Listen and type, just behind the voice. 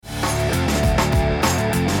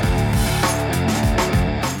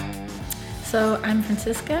I'm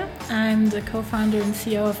Franziska. I'm the co-founder and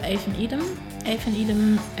CEO of Ave & Edom. Ave &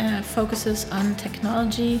 Edom focuses on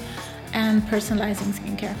technology and personalizing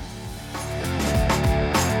skincare.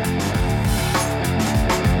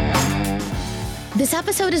 This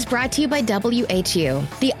episode is brought to you by WHU,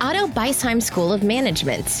 the Otto Beisheim School of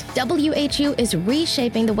Management. WHU is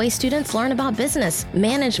reshaping the way students learn about business,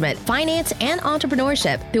 management, finance, and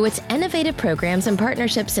entrepreneurship through its innovative programs and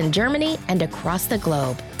partnerships in Germany and across the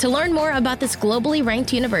globe. To learn more about this globally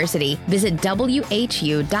ranked university, visit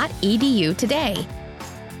whu.edu today.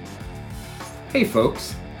 Hey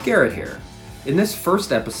folks, Garrett here. In this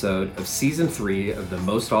first episode of Season 3 of the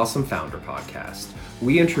Most Awesome Founder podcast,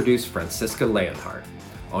 we introduce Franziska Leonhardt,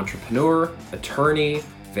 entrepreneur, attorney,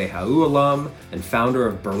 WHU alum, and founder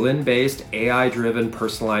of Berlin-based AI-driven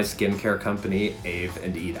personalized skincare company Ave &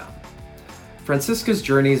 Edom. Franziska's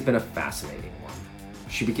journey has been a fascinating one.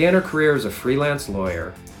 She began her career as a freelance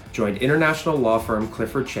lawyer, joined international law firm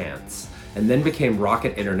Clifford Chance, and then became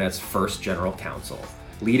Rocket Internet's first general counsel,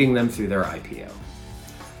 leading them through their IPO.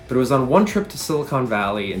 But it was on one trip to Silicon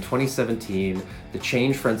Valley in 2017 that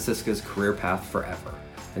changed Franziska's career path forever,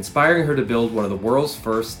 inspiring her to build one of the world's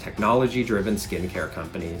first technology-driven skincare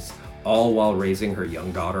companies, all while raising her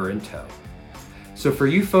young daughter in tow. So for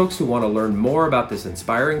you folks who want to learn more about this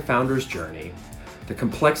inspiring founder's journey, the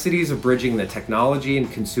complexities of bridging the technology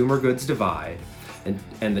and consumer goods divide,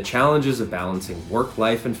 and the challenges of balancing work,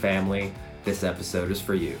 life, and family, this episode is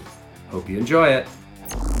for you. Hope you enjoy it.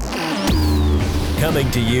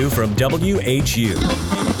 Coming to you from WHU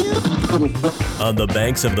on the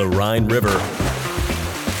banks of the Rhine River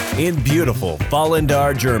in beautiful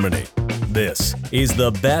Vallendar, Germany. This is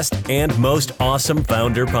the best and most awesome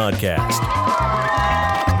founder podcast.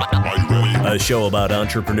 A show about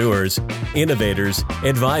entrepreneurs, innovators,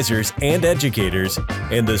 advisors, and educators,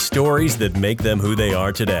 and the stories that make them who they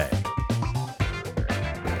are today.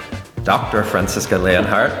 Dr. Franziska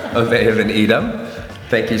Leonhardt of Ave & Edom.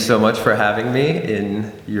 Thank you so much for having me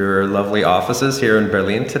in your lovely offices here in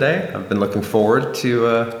Berlin today. I've been looking forward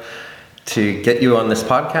to get you on this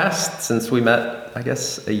podcast since we met, I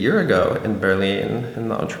guess, a year ago in Berlin in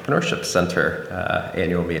the Entrepreneurship Center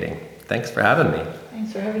annual meeting. Thanks for having me.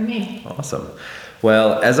 Thanks for having me. Awesome.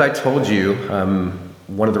 Well, as I told you,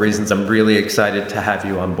 one of the reasons I'm really excited to have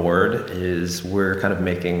you on board is we're kind of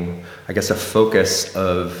making, I guess, a focus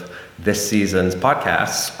of this season's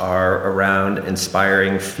podcasts are around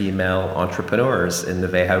inspiring female entrepreneurs in the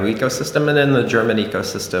WHU ecosystem and in the German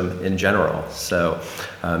ecosystem in general. So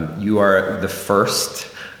you are the first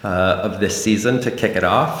of this season to kick it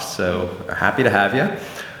off, so happy to have you.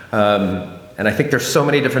 And I think there's so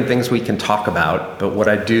many different things we can talk about, but what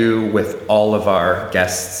I do with all of our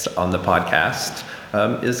guests on the podcast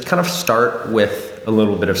is kind of start with a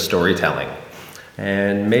little bit of storytelling.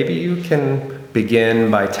 And maybe you can begin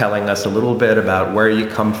by telling us a little bit about where you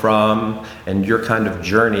come from and your kind of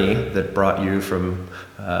journey that brought you from,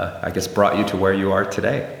 brought you to where you are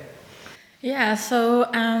today. Yeah, so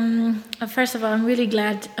first of all, I'm really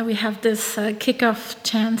glad we have this kickoff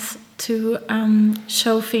chance to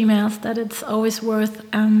show females that it's always worth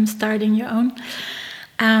starting your own.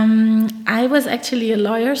 I was actually a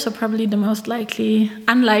lawyer, so probably the most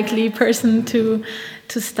unlikely person to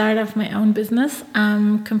start off my own business.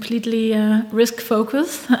 Completely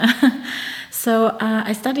risk-focused. So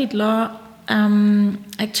I studied law,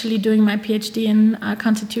 actually doing my PhD in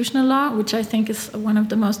constitutional law, which I think is one of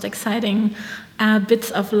the most exciting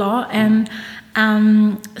bits of law, and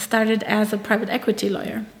started as a private equity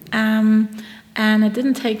lawyer. And it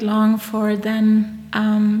didn't take long for then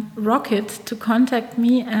Rocket to contact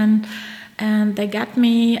me, and they got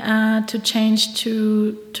me to change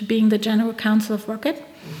to being the general counsel of Rocket.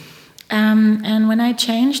 And when I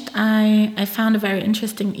changed, I found a very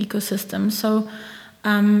interesting ecosystem. So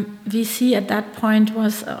VC at that point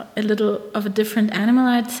was a little of a different animal,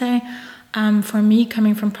 I'd say. For me,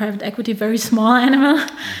 coming from private equity, very small animal.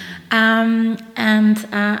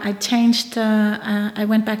 I changed, I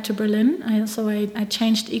went back to Berlin, I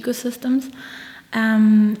changed ecosystems.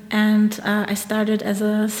 I started as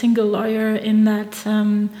a single lawyer in that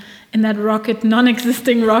Rocket,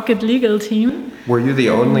 non-existing Rocket legal team. You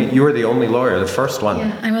were the only lawyer, the first one?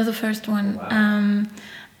 Yeah, I was the first one. Wow.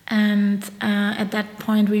 At that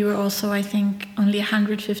point, we were also, I think, only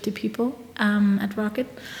 150 people at Rocket.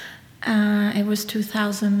 It was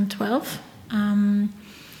 2012.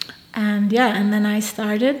 And then I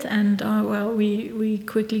started, and we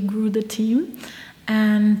quickly grew the team.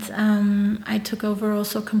 And I took over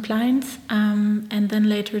also compliance, and then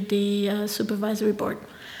later the supervisory board.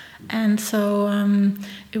 And so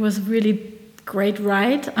it was a really great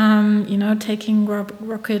ride, taking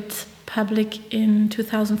Rocket public in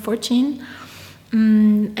 2014.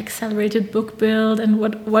 Accelerated book build and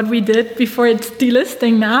what we did before it's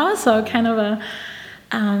delisting now. So kind of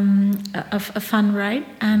a fun ride,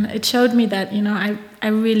 and it showed me that I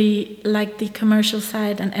really like the commercial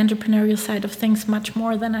side and entrepreneurial side of things much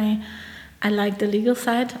more than I like the legal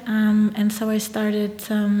side, and so I started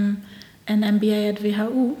an MBA at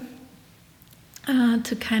WHU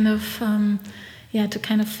to kind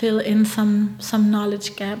of fill in some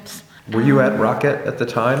knowledge gaps. Were you at Rocket at the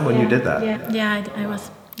time when you did that? Yeah, I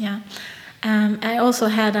was. Yeah, I also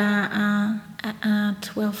had a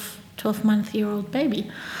 12-month-old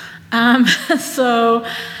baby, so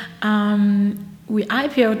we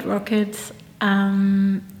IPO'd Rocket.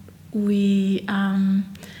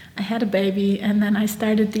 I had a baby, and then I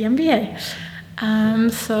started the MBA.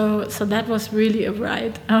 So that was really a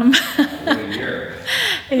ride.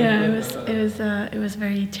 Yeah, it was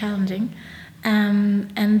very challenging.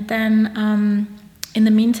 And then in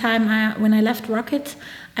the meantime, when I left Rocket,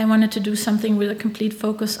 I wanted to do something with a complete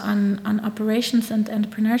focus on operations and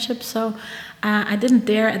entrepreneurship. So I didn't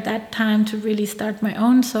dare at that time to really start my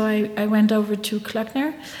own. So I went over to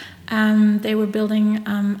Klöckner. They were building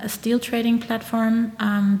a steel trading platform,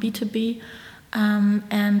 B2B,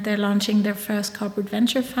 and they're launching their first corporate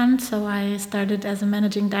venture fund. So I started as a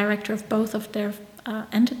managing director of both of their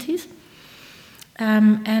entities.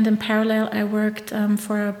 And in parallel, I worked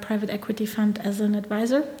for a private equity fund as an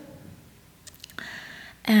advisor.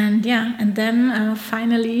 And then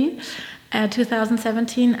finally,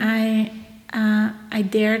 2017, I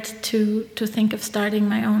dared to think of starting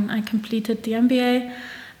my own. I completed the MBA.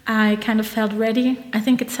 I kind of felt ready. I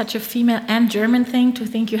think it's such a female and German thing to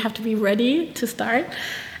think you have to be ready to start.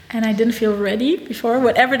 And I didn't feel ready before,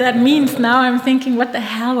 whatever that means. Now I'm thinking, what the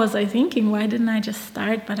hell was I thinking? Why didn't I just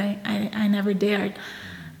start? But I never dared.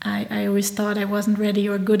 I always thought I wasn't ready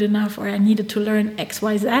or good enough, or I needed to learn X,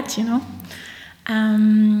 Y, Z,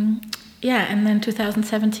 and then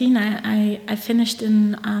 2017, I finished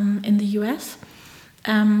in the US,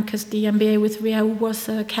 because the MBA with WHU was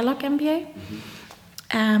a Kellogg MBA.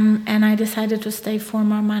 And I decided to stay 4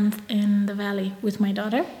 more months in the Valley with my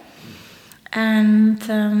daughter. And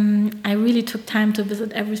I really took time to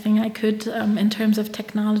visit everything I could in terms of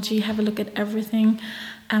technology, have a look at everything,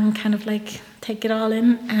 kind of like take it all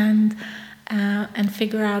in and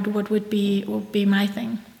figure out what would be my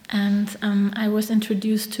thing. And I was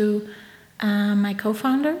introduced to my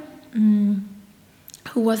co-founder,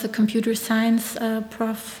 who was a computer science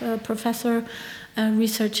professor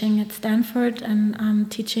researching at Stanford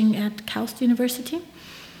and teaching at KAUST University.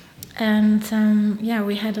 And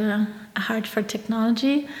we had a heart for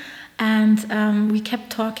technology, and we kept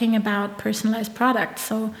talking about personalized products.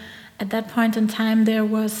 So at that point in time, there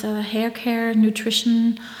was hair care,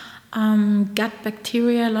 nutrition, gut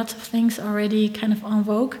bacteria, lots of things already kind of en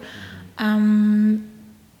vogue,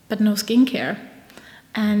 but no skincare.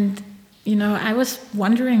 And I was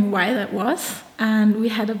wondering why that was, and we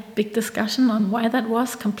had a big discussion on why that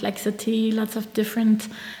was, complexity, lots of different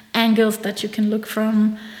angles that you can look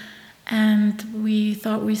from, and we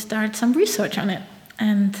thought we'd start some research on it.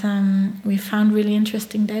 And we found really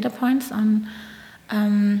interesting data points on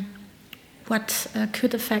what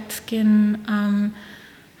could affect skin,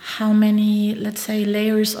 how many, let's say,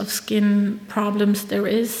 layers of skin problems there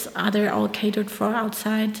is. Are they all catered for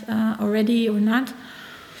outside already or not?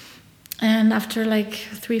 And after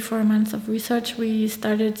 3-4 months of research, we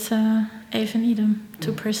started Ave and Edom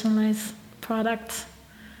to personalize products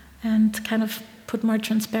and kind of put more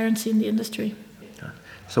transparency in the industry.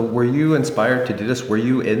 So were you inspired to do this? Were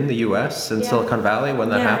you in the US in Silicon Valley when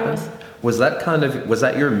that happened? Was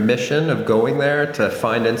that your mission of going there to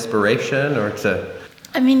find inspiration or to?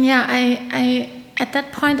 I at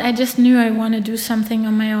that point I just knew I want to do something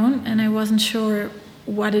on my own, and I wasn't sure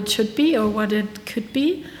what it should be or what it could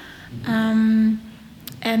be.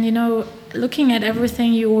 Looking at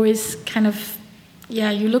everything, you always kind of,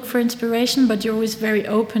 you look for inspiration, but you're always very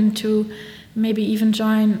open to maybe even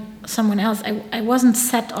join someone else. I wasn't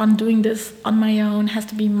set on doing this on my own, has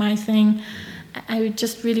to be my thing. I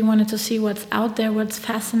just really wanted to see what's out there, what's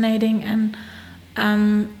fascinating, and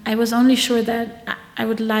I was only sure that I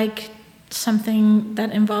would like something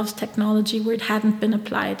that involves technology where it hadn't been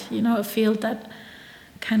applied, a field that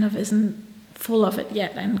kind of isn't full of it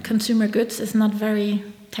yet, and consumer goods is not very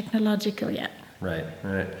technological yet. Right.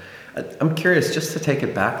 I'm curious, just to take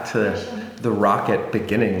it back to the Rocket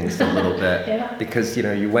beginnings a little bit, because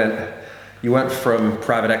you went from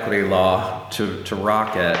private equity law to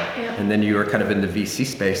Rocket, and then you were kind of in the VC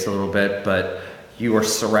space a little bit, but you were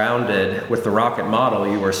surrounded with the Rocket model.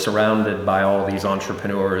 You were surrounded by all these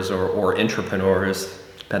entrepreneurs or intrapreneurs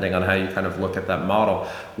depending on how you kind of look at that model.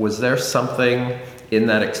 Was there something in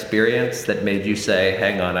that experience that made you say,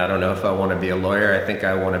 hang on, I don't know if I want to be a lawyer, I think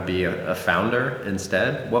I want to be a founder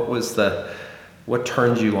instead? What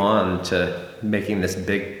turned you on to making this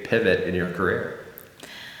big pivot in your career?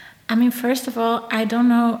 I mean, first of all, I don't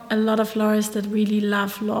know a lot of lawyers that really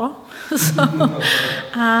love law. So,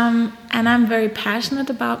 and I'm very passionate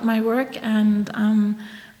about my work, and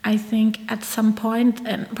I think at some point,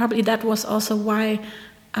 and probably that was also why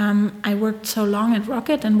I worked so long at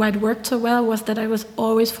Rocket and why it worked so well, was that I was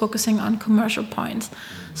always focusing on commercial points.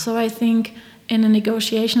 So I think in a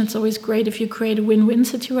negotiation, it's always great if you create a win-win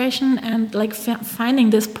situation, and like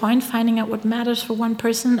finding this point, finding out what matters for one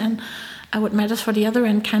person and what matters for the other,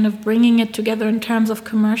 and kind of bringing it together in terms of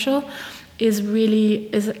commercial is really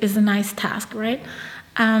is a nice task, right?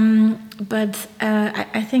 But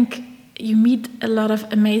I think you meet a lot of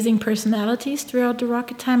amazing personalities throughout the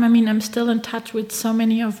Rocket time. I mean, I'm still in touch with so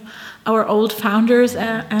many of our old founders,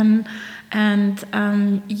 and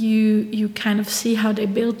you kind of see how they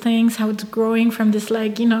build things, how it's growing from this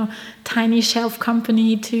tiny shelf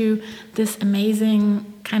company to this amazing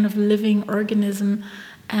kind of living organism.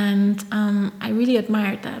 And I really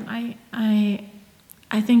admired that.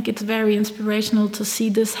 I think it's very inspirational to see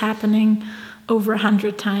this happening over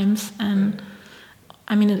 100 times. And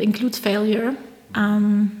I mean, it includes failure,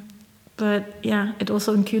 but yeah, it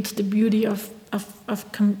also includes the beauty of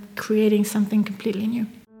creating something completely new.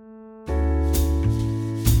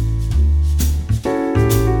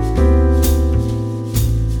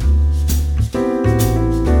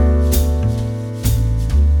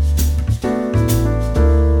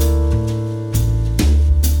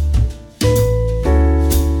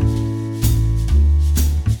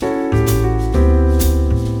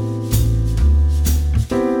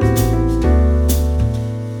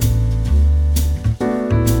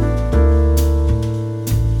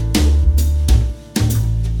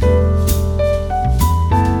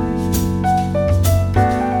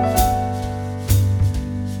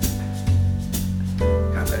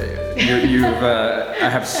 I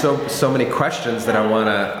have so many questions that I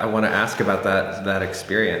wanna ask about that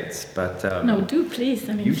experience, but no, do please.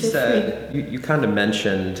 I mean, you said you kind of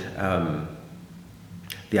mentioned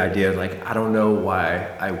the idea of like, I don't know why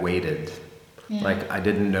I waited. Yeah. Like I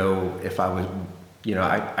didn't know if I was,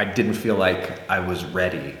 I didn't feel like I was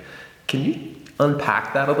ready. Can you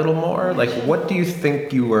unpack that a little more? Like, what do you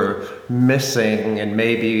think you were missing, and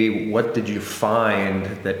maybe what did you find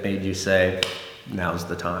that made you say, now's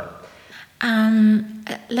the time?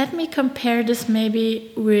 Let me compare this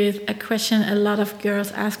maybe with a question a lot of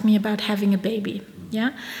girls ask me about having a baby.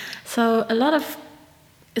 Yeah, so a lot of,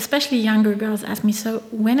 especially younger girls, ask me, so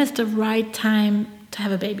when is the right time to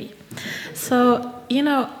have a baby? So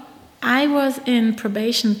I was in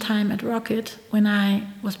probation time at Rocket when I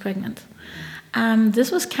was pregnant.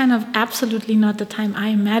 This was kind of absolutely not the time I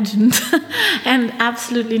imagined, and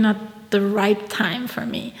absolutely not the right time for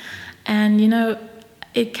me. And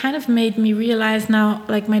it kind of made me realize now,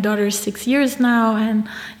 like my daughter is 6 years now, and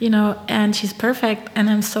and she's perfect, and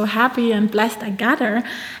I'm so happy and blessed I got her.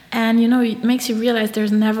 And it makes you realize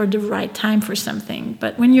there's never the right time for something.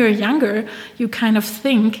 But when you're younger, you kind of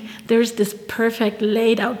think there's this perfect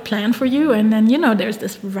laid out plan for you, and then there's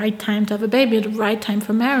this right time to have a baby, the right time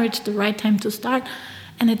for marriage, the right time to start,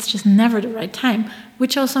 and it's just never the right time,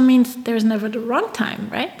 which also means there's never the wrong time,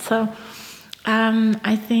 right? So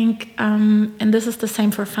I think, and this is the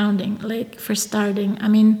same for founding, like for starting. I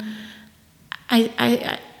mean,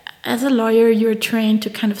 I as a lawyer, you're trained to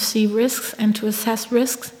kind of see risks and to assess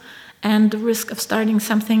risks, and the risk of starting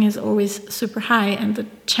something is always super high, and the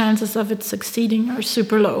chances of it succeeding are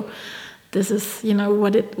super low. This is,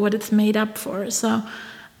 what it's made up for. So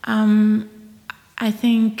I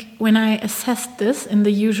think when I assessed this in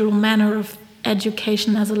the usual manner of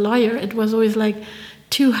education as a lawyer, it was always like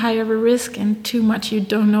too high of a risk and too much you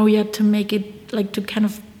don't know yet to make it, like, to kind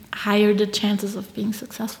of higher the chances of being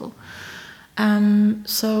successful. And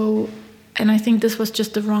I think this was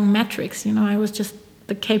just the wrong metrics. I was just,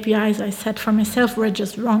 the KPIs I set for myself were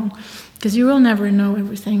just wrong, because you will never know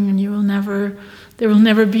everything, and there will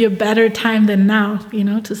never be a better time than now,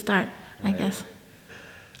 to start, I guess.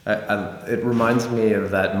 It reminds me of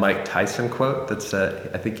that Mike Tyson quote that said,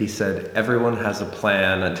 I think he said, everyone has a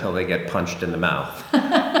plan until they get punched in the mouth.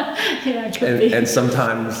 Yeah, it could be. And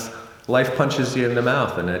sometimes life punches you in the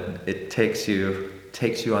mouth, and it takes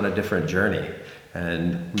you on a different journey.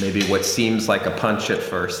 And maybe what seems like a punch at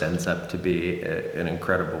first ends up to be an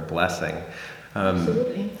incredible blessing.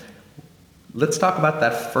 Absolutely. Let's talk about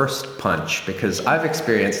that first punch, because I've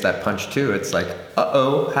experienced that punch too. It's like,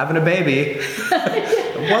 having a baby.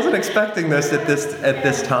 wasn't expecting this at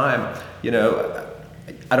this time. You know,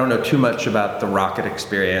 I don't know too much about the Rocket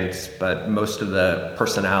experience, but most of the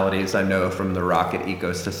personalities I know from the Rocket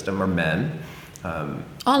ecosystem are men.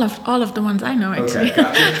 All of the ones I know, actually. Okay,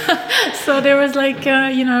 gotcha. So there was like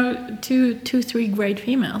two, three great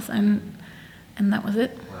females, and that was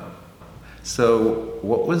it. Wow. So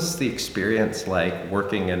what was the experience like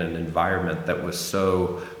working in an environment that was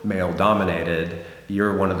so male dominated?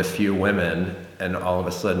 You're one of the few women, and all of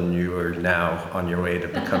a sudden you are now on your way to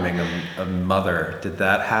becoming a mother. Did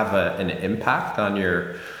that have an impact on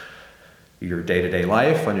your day-to-day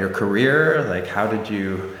life, on your career? Like, how did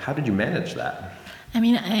you manage that? I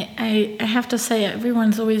mean, I have to say,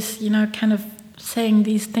 everyone's always, kind of saying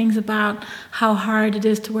these things about how hard it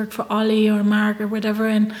is to work for Ollie or Mark or whatever.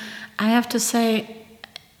 And I have to say,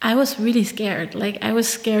 I was really scared. Like, I was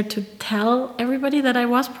scared to tell everybody that I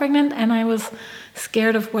was pregnant, and I was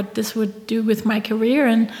scared of what this would do with my career.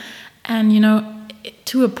 And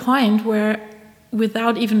to a point where,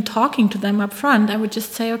 without even talking to them up front, I would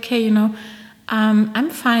just say, okay, I'm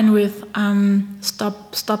fine with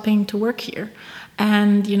stopping to work here.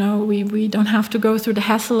 And, we don't have to go through the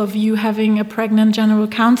hassle of you having a pregnant general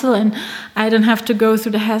counsel, and I don't have to go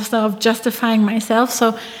through the hassle of justifying myself.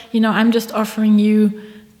 So, I'm just offering you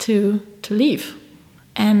to leave.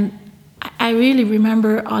 And I really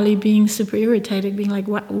remember Ollie being super irritated, being like,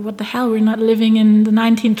 what the hell? We're not living in the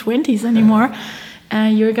 1920s anymore.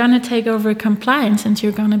 You're going to take over compliance, and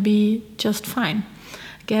you're going to be just fine.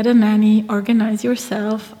 Get a nanny, organize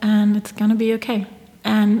yourself, and it's going to be okay.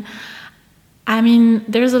 And I mean,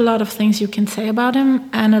 there's a lot of things you can say about him,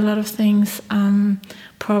 and a lot of things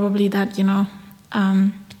probably that,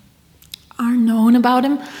 are known about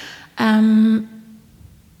him.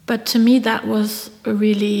 But to me, that was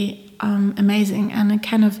really amazing. And it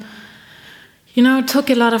kind of, took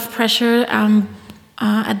a lot of pressure.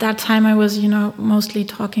 At that time, I was, mostly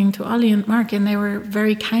talking to Ollie and Mark, and they were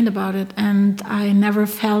very kind about it. And I never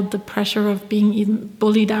felt the pressure of being even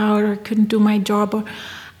bullied out or couldn't do my job. Or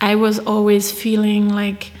I was always feeling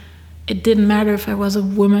like it didn't matter if I was a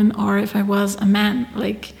woman or if I was a man.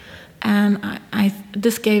 Like, and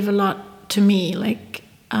this gave a lot to me, like,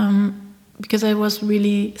 because I was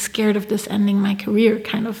really scared of this ending my career,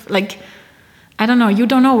 kind of like, I don't know, you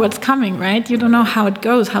don't know what's coming, right? You don't know how it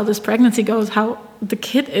goes, how this pregnancy goes, how the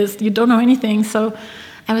kid is, you don't know anything. So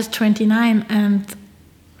I was 29, and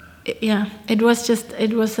it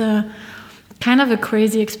was a kind of a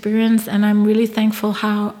crazy experience, and I'm really thankful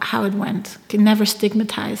how it went. Never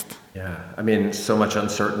stigmatized. Yeah, I mean, so much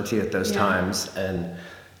uncertainty at those times, and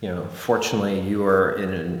fortunately you were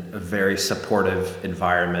in a very supportive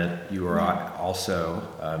environment. You were also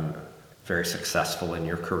very successful in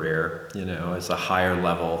your career, as a higher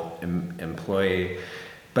level employee,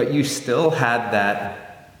 but you still had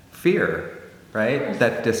that fear, right?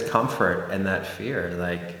 That discomfort and that fear.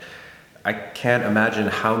 Like, I can't imagine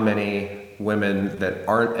how many women that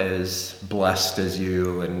aren't as blessed as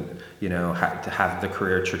you and, have the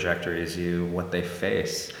career trajectory as you, what they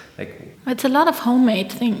face. Like, it's a lot of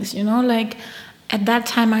homemade things, like at that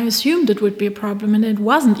time I assumed it would be a problem, and it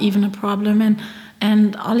wasn't even a problem,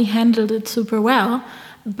 and Ollie handled it super well,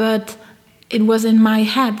 but it was in my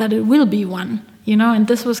head that it will be one, and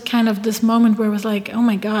this was kind of this moment where it was like, oh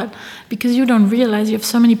my God, because you don't realize you have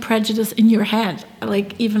so many prejudice in your head,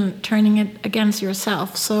 like even turning it against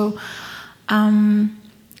yourself. So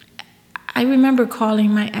I remember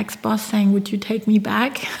calling my ex-boss saying, would you take me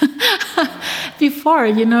back? Before,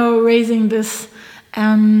 raising this,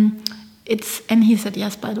 and he said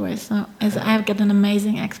yes, by the way. So I've got an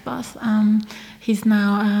amazing ex-boss. He's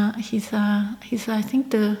now, he's I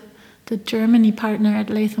think the Germany partner at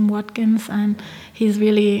Latham Watkins, and he's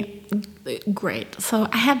really great. So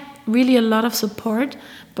I had really a lot of support,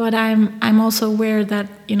 but I'm also aware that,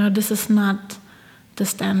 this is not the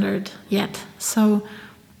standard yet. So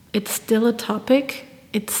it's still a topic,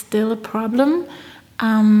 it's still a problem,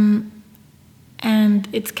 and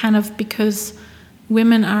it's kind of because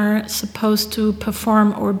women are supposed to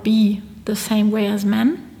perform or be the same way as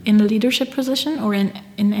men in a leadership position or in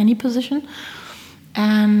any position.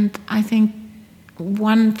 And I think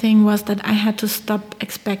one thing was that I had to stop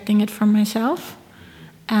expecting it from myself,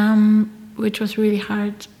 which was really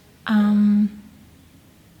hard.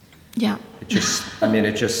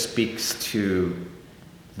 It just speaks to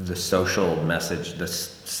the social message, the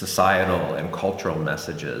societal and cultural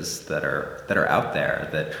messages that are out there,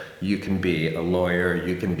 that you can be a lawyer,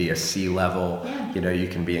 you can be a C-level, you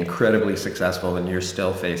can be incredibly successful, and you're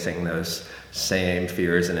still facing those same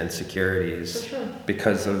fears and insecurities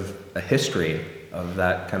because of a history of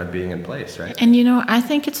that kind of being in place, right? And I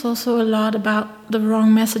think it's also a lot about the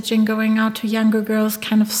wrong messaging going out to younger girls,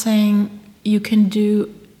 kind of saying you can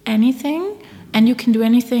do anything and you can do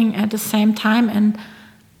anything at the same time. And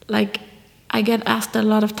like, I get asked a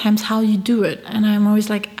lot of times how you do it, and I'm always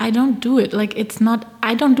like, I don't do it. Like,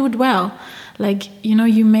 I don't do it well. Like,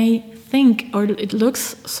 you may think, or it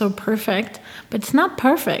looks so perfect, but it's not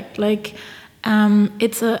perfect. Like,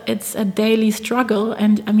 it's a daily struggle,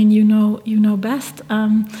 and I mean, you know best.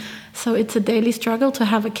 So it's a daily struggle to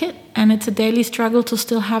have a kid, and it's a daily struggle to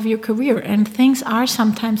still have your career. And things are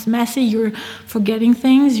sometimes messy. You're forgetting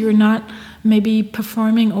things. You're not maybe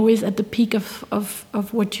performing always at the peak of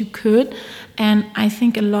what you could. And I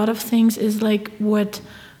think a lot of things is like what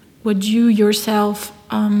you yourself,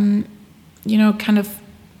 kind of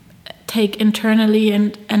take internally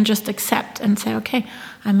and just accept and say, okay,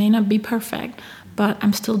 I may not be perfect, but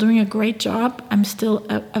I'm still doing a great job. I'm still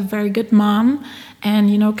a very good mom,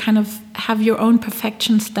 and kind of have your own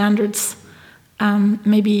perfection standards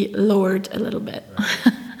maybe lowered a little bit.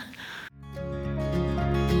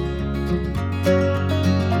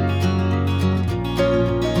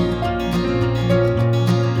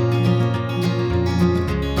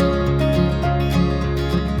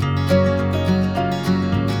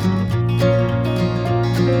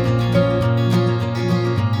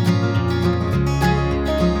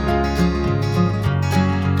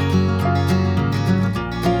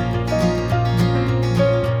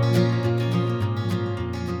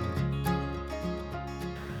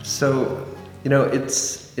 So,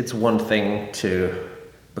 it's one thing to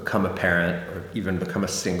become a parent or even become a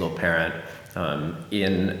single parent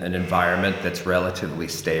in an environment that's relatively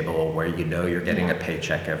stable, where you're getting a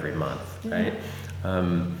paycheck every month, right?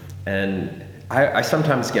 And I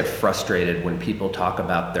sometimes get frustrated when people talk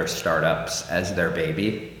about their startups as their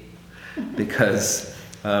baby, because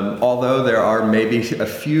although there are maybe a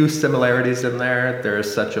few similarities in there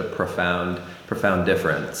is such a profound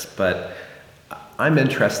difference. But I'm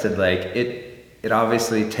interested, like, it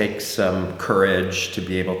obviously takes some courage to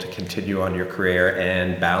be able to continue on your career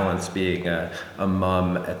and balance being a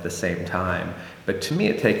mom at the same time. But to me,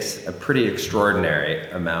 it takes a pretty extraordinary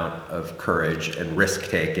amount of courage and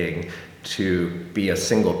risk-taking to be a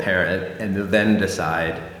single parent and then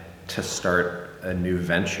decide to start a new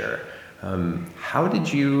venture. How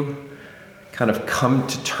did you kind of come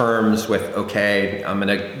to terms with, okay, I'm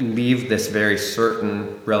going to leave this very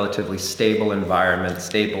certain, relatively stable environment,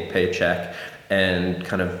 stable paycheck, and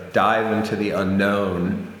kind of dive into the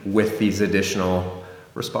unknown with these additional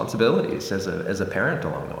responsibilities as a parent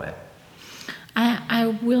along the way? I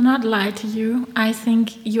will not lie to you. I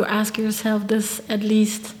think you ask yourself this at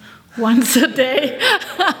least once a day.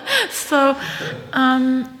 So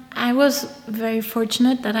I was very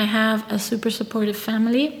fortunate that I have a super supportive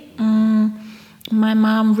family. My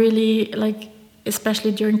mom really, like,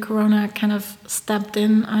 especially during Corona, kind of stepped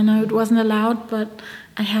in. I know it wasn't allowed, but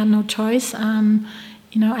I had no choice. I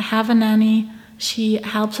have a nanny. She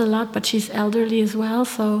helps a lot, but she's elderly as well.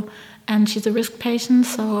 So, and she's a risk patient,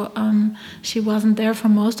 so she wasn't there for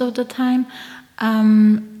most of the time.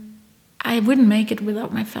 I wouldn't make it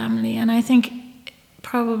without my family, and I think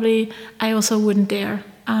probably I also wouldn't dare.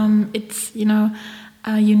 It's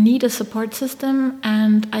you need a support system,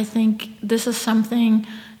 and I think this is something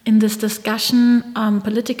in this discussion,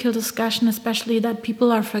 political discussion especially, that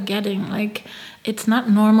people are forgetting. Like, it's not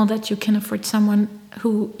normal that you can afford someone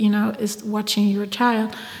who is watching your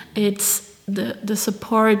child. It's the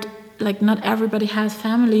support. Like, not everybody has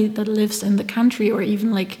family that lives in the country or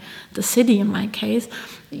even like the city in my case.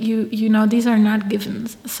 These are not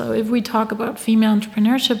givens. So if we talk about female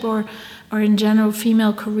entrepreneurship or in general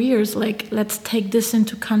female careers, like, let's take this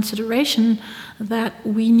into consideration, that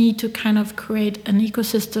we need to kind of create an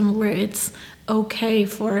ecosystem where it's okay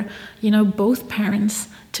for both parents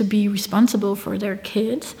to be responsible for their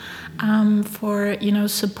kids, for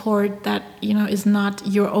support that is not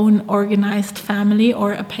your own organized family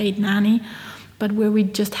or a paid nanny, but where we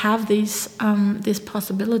just have these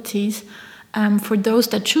possibilities for those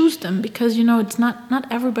that choose them, because it's not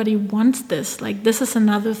everybody wants this. Like, this is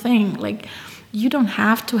another thing. Like, you don't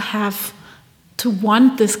have to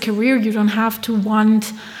want this career. You don't have to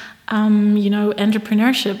want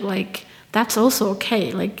entrepreneurship. Like, that's also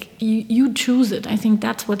okay. Like, you choose it. I think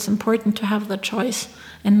that's what's important, to have the choice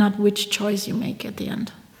and not which choice you make at the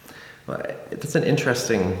end. Well, it's an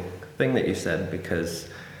interesting thing that you said, because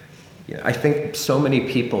I think so many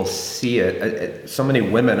people see it, so many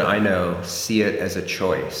women I know see it as a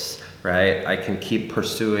choice, right? I can keep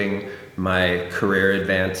pursuing my career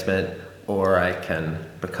advancement, or I can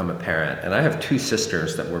become a parent. And I have two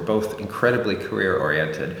sisters that were both incredibly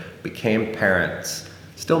career-oriented, became parents,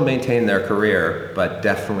 still maintain their career, but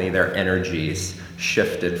definitely their energies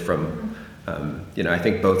shifted from, I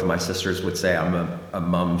think both of my sisters would say I'm a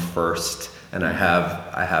mom first, and I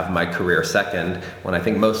have my career second, when I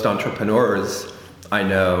think most entrepreneurs I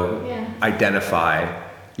know identify,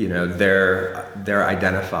 they're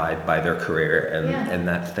identified by their career and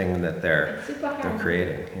that thing that they're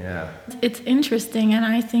creating. Yeah. It's interesting, and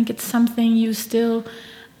I think it's something you still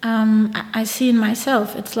I see in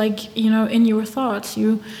myself. It's like, in your thoughts,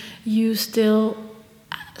 you still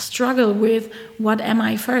struggle with, what am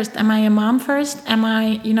I first? Am I a mom first? Am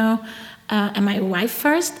I a wife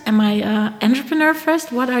first? Am I an entrepreneur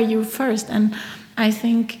first? What are you first? And I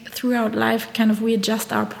think throughout life, kind of, we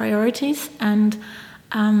adjust our priorities, and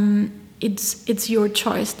it's your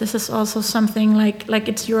choice. This is also something like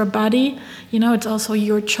it's your body. It's also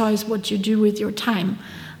your choice what you do with your time,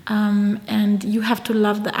 and you have to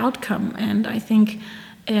love the outcome. And I think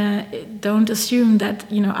don't assume that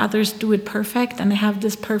others do it perfect and they have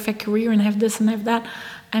this perfect career and have this and have that.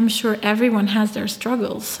 I'm sure everyone has their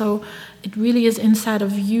struggles. So it really is inside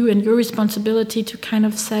of you and your responsibility to kind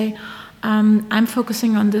of say, I'm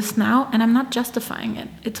focusing on this now, and I'm not justifying it.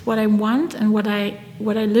 It's what I want and what I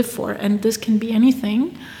live for, and this can be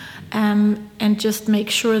anything. And just make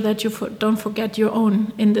sure that you don't forget your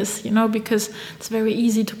own in this, because it's very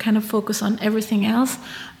easy to kind of focus on everything else,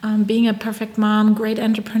 being a perfect mom, great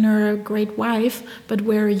entrepreneur, great wife, but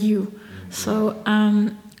where are you? So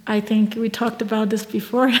I think we talked about this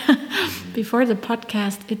before the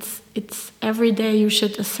podcast. It's every day you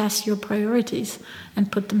should assess your priorities and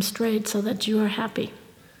put them straight so that you are happy.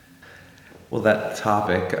 Well, that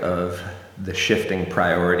topic of the shifting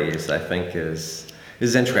priorities, I think, is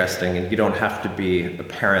interesting, and you don't have to be a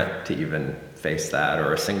parent to even face that,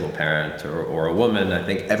 or a single parent, or a woman. I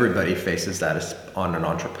think everybody faces that on an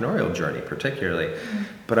entrepreneurial journey, particularly. Mm-hmm.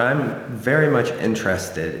 But I'm very much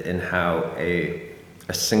interested in how a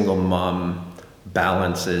single mom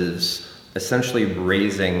balances essentially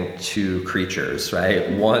raising two creatures,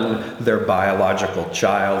 right? One, their biological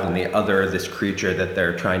child, and the other, this creature that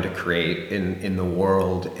they're trying to create in the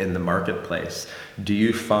world, in the marketplace. Do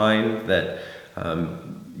you find that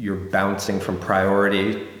you're bouncing from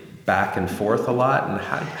priority back and forth a lot, and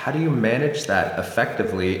how do you manage that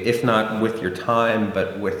effectively, if not with your time,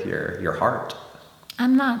 but with your heart?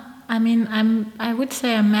 I'm not. I would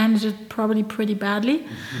say I manage it probably pretty badly.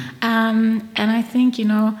 Mm-hmm. And I think,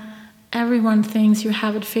 everyone thinks you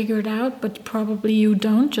have it figured out, but probably you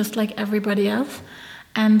don't, just like everybody else.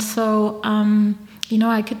 And so,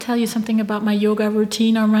 I could tell you something about my yoga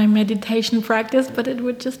routine or my meditation practice, but it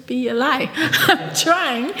would just be a lie.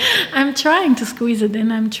 I'm trying to squeeze it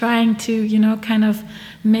in. I'm trying to, kind of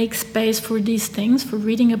make space for these things, for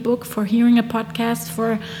reading a book, for hearing a podcast,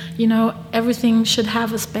 for, everything should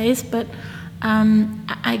have a space. But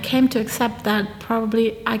I came to accept that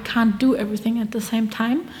probably I can't do everything at the same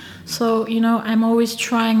time. So, I'm always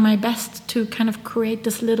trying my best to kind of create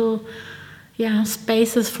this little,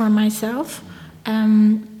 spaces for myself.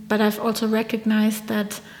 But I've also recognized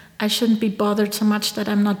that I shouldn't be bothered so much that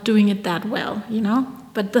I'm not doing it that well,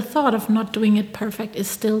 But the thought of not doing it perfect is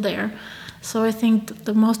still there. So I think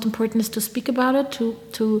the most important is to speak about it,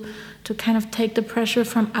 to kind of take the pressure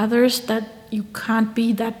from others that you can't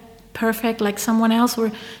be that perfect like someone else,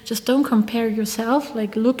 or just don't compare yourself.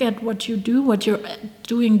 Like, look at what you do, what you're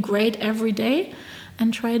doing great every day,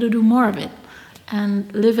 and try to do more of it.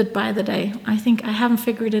 And live it by the day. I think I haven't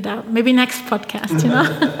figured it out. Maybe next podcast,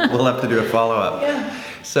 We'll have to do a follow-up. Yeah.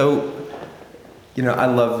 So, I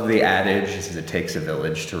love the adage, it takes a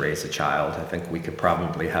village to raise a child. I think we could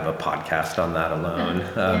probably have a podcast on that alone.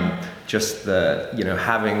 Just the,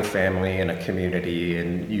 having family and a community,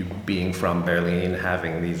 and you being from Berlin,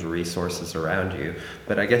 having these resources around you.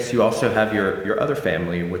 But I guess you also have your other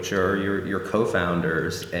family, which are your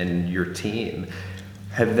co-founders and your team.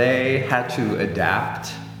 Have they had to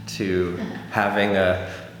adapt to having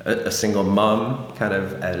a single mom kind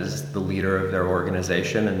of as the leader of their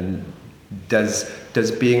organization? And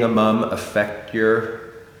does being a mom affect your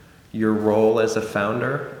role as a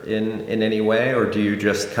founder in any way, or do you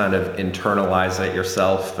just kind of internalize it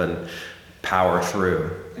yourself and power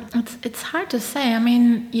through? It's hard to say.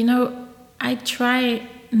 I try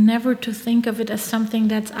never to think of it as something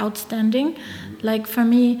that's outstanding. Mm-hmm. Like, for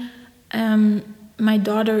me, my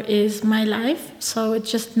daughter is my life, so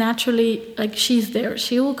it's just naturally, like, she's there.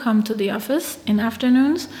 She will come to the office in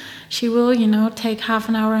afternoons. She will, take half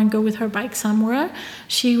an hour and go with her bike somewhere.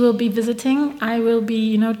 She will be visiting. I will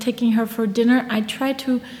be, taking her for dinner. I try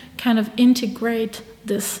to kind of integrate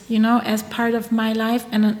this, as part of my life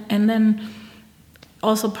and then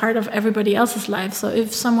also part of everybody else's life. So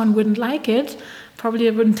if someone wouldn't like it, probably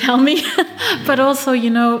they wouldn't tell me. But also,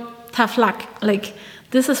 tough luck. Like,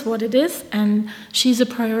 this is what it is, and she's a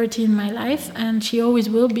priority in my life, and she always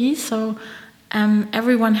will be. So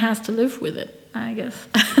everyone has to live with it, I guess.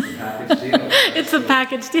 It's a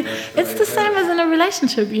package deal. It's the same as in a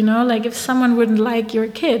relationship, like if someone wouldn't like your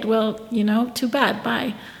kid, well, too bad,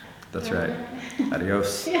 bye. That's right.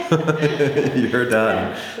 Adios. You're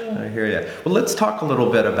done. I hear you. Well, let's talk a little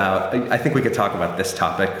bit about, I think we could talk about this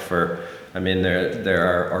topic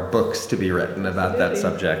there are books to be written about that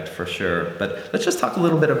subject for sure. But let's just talk a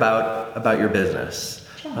little bit about your business.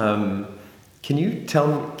 Can you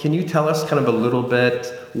tell us kind of a little bit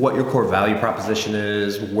what your core value proposition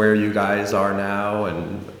is, where you guys are now,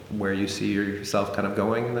 and where you see yourself kind of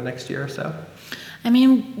going in the next year or so? I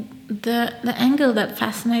mean, the angle that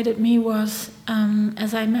fascinated me was,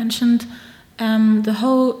 as I mentioned, the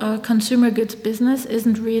whole consumer goods business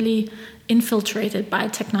isn't really infiltrated by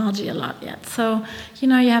technology a lot yet. So,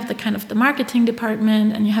 you have the kind of the marketing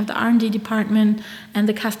department and you have the R&D department, and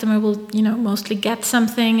the customer will, mostly get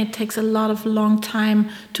something. It takes a lot of long time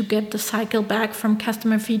to get the cycle back from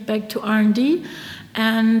customer feedback to R&D.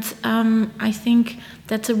 And I think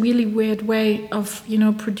that's a really weird way of,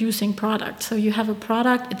 producing product. So you have a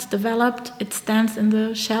product, it's developed, it stands in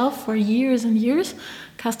the shelf for years and years.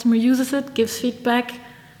 Customer uses it, gives feedback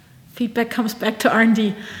comes back to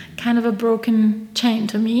R&D. Kind of a broken chain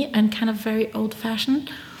to me, and kind of very old-fashioned.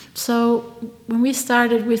 So when we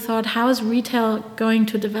started, we thought, how is retail going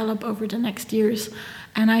to develop over the next years?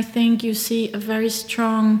 And I think you see a very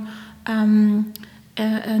strong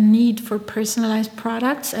a need for personalized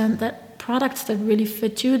products, and that products that really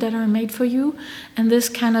fit you, that are made for you. And this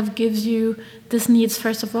kind of this needs,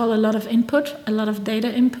 first of all, a lot of input, a lot of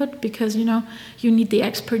data input, because, you need the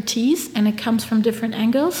expertise, and it comes from different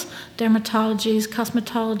angles, dermatologists,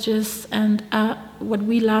 cosmetologists, and what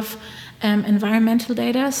we love, environmental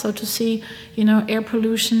data. So to see, air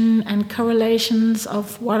pollution and correlations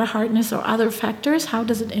of water hardness or other factors, how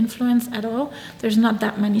does it influence at all? There's not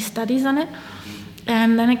that many studies on it.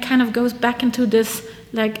 And then it kind of goes back into this,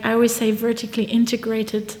 like I always say, vertically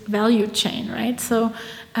integrated value chain, right? So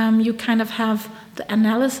you kind of have the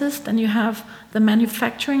analysis, then you have the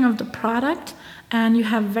manufacturing of the product, and you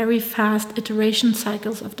have very fast iteration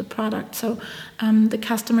cycles of the product. So the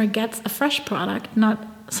customer gets a fresh product, not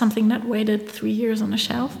something that waited 3 years on a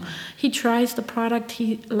shelf. He tries the product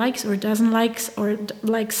he likes or doesn't like, or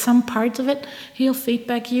likes some parts of it. He'll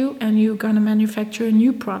feedback you, and you're going to manufacture a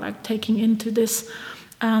new product, taking into this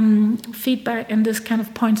feedback and this kind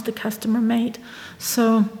of points the customer made.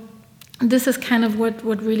 So this is kind of what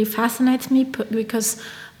really fascinates me, because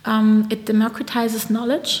it democratizes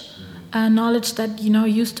knowledge. Knowledge that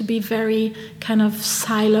used to be very kind of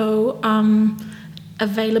silo,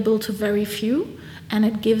 available to very few. And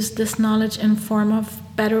it gives this knowledge in form of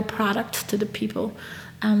better products to the people.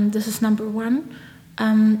 This is number one.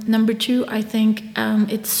 Number two, I think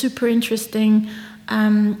it's super interesting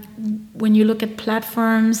when you look at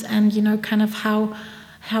platforms and kind of how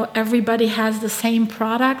everybody has the same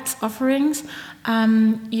products offerings.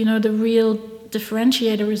 The real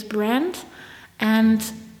differentiator is brand, and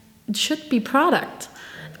it should be product,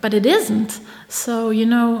 but it isn't. So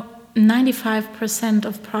 95%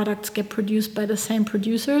 of products get produced by the same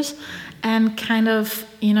producers and kind of,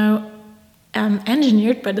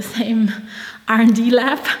 engineered by the same R&D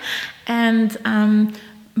lab. And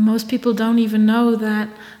most people don't even know that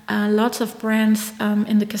lots of brands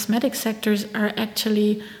in the cosmetic sectors are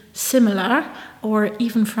actually similar, or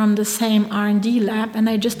even from the same R&D lab, and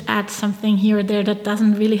they just add something here or there that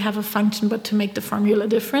doesn't really have a function but to make the formula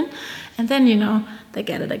different. And then, they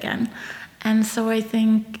get it again. And so I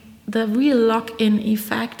think the real lock-in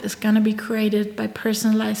effect is going to be created by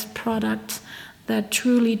personalized products that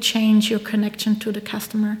truly change your connection to the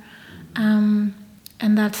customer. And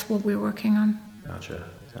that's what we're working on. Gotcha.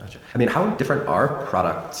 I mean, how different are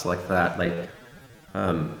products like that,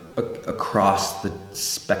 across the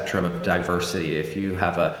spectrum of diversity? If you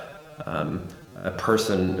have a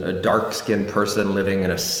dark-skinned person living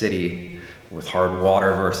in a city with hard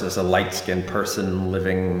water versus a light-skinned person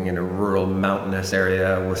living in a rural mountainous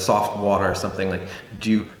area with soft water or something,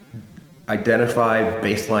 do you identify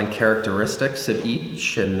baseline characteristics of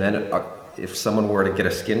each? And then if someone were to get a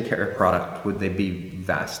skincare product, would they be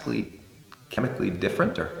vastly chemically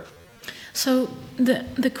different? Or? So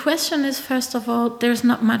the question is, first of all, there's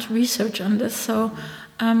not much research on this. So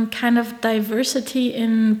kind of diversity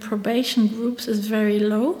in probation groups is very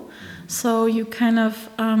low. So you kind of,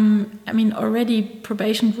 already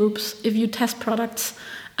probation groups, if you test products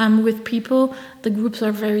with people, the groups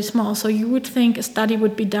are very small. So you would think a study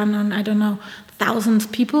would be done on, I don't know, thousands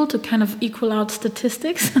of people to kind of equal out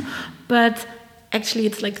statistics, but actually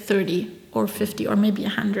it's like 30 or 50 or maybe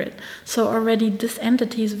 100. So already this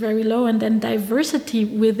entity is very low, and then diversity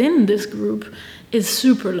within this group is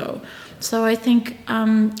super low. So I think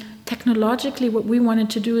technologically what we wanted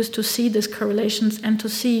to do is to see these correlations and to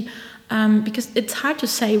see, because it's hard to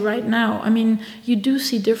say right now. I mean, you do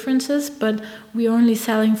see differences, but we're only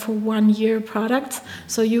selling for 1 year products.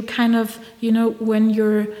 So you kind of, when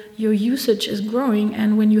your usage is growing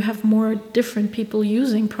and when you have more different people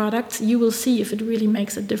using products, you will see if it really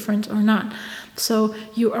makes a difference or not. So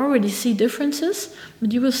you already see differences,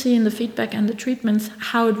 but you will see in the feedback and the treatments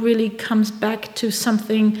how it really comes back to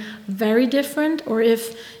something very different, or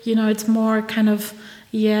if, it's more kind of,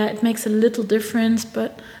 it makes a little difference,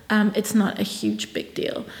 but it's not a huge big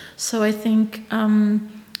deal. So I think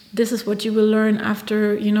this is what you will learn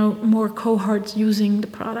after, more cohorts using the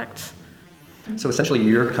products. So essentially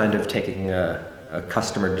you're kind of taking a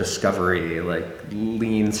customer discovery, like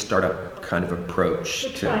lean startup kind of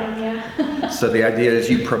approach to. Yeah. So the idea is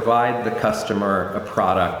you provide the customer a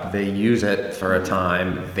product, they use it for a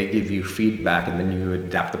time, they give you feedback, and then you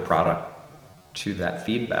adapt the product to that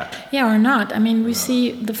feedback. Yeah, or not. I mean, we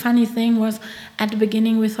see the funny thing was at the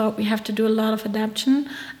beginning we thought we have to do a lot of adaptation,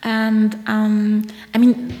 and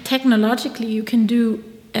technologically you can do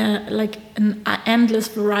like an endless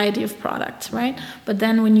variety of products, right? But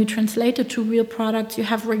then when you translate it to real products, you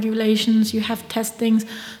have regulations, you have testings.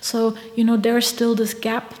 So, there's still this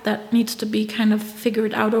gap that needs to be kind of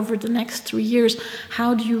figured out over the next 3 years.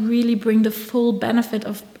 How do you really bring the full benefit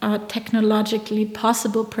of technologically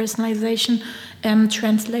possible personalization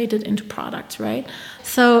translated into products, right?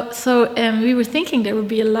 So we were thinking there would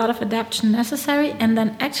be a lot of adaptation necessary, and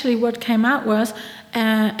then actually what came out was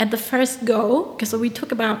at the first go, because we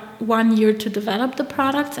took about 1 year to develop the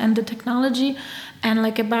products and the technology, and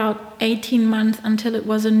like about 18 months until it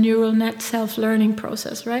was a neural net self-learning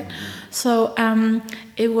process, right? So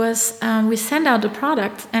it was, we sent out the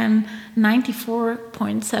product and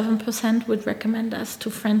 94.7% would recommend us to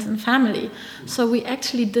friends and family. So we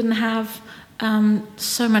actually didn't have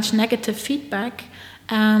so much negative feedback.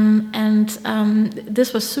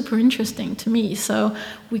 This was super interesting to me. So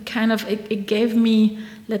we kind of, it gave me,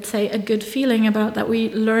 let's say, a good feeling about that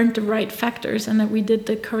we learned the right factors and that we did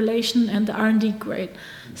the correlation and the R&D great.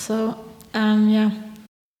 So, yeah.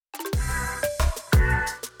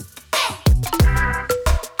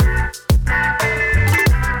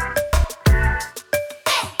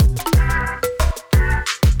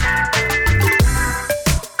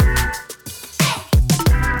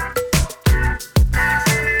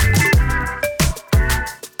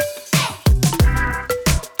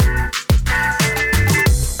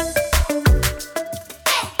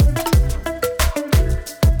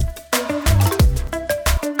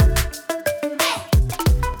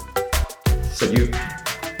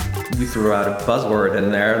 You threw out a buzzword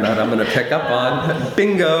in there that I'm going to pick up on.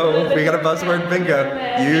 Bingo! We got a buzzword, bingo.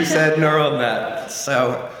 You said neural net.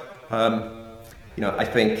 So, I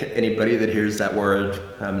think anybody that hears that word,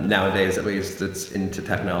 nowadays at least, that's into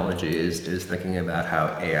technology is thinking about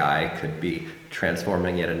how AI could be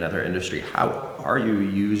transforming yet another industry. How are you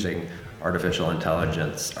using artificial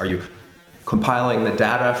intelligence? Are you compiling the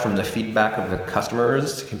data from the feedback of the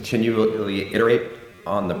customers to continually iterate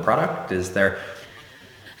on the product? Is there...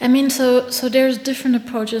 So there's different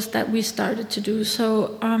approaches that we started to do.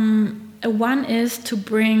 So one is to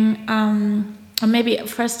bring, or maybe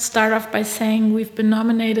first start off by saying we've been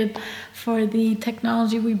nominated for the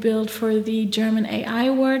technology we built for the German AI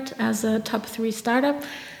Award as a top 3 startup.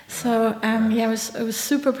 So I was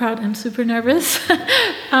super proud and super nervous,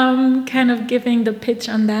 kind of giving the pitch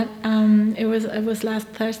on that. It was last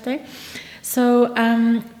Thursday. So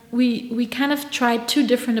we kind of tried 2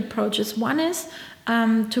 different approaches. One is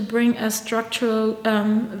to bring a structural,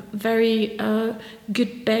 very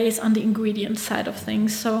good base on the ingredient side of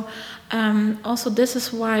things. So also this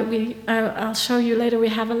is why I'll show you later, we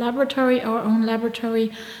have our own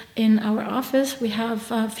laboratory in our office. We have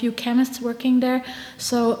a few chemists working there.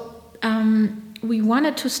 So we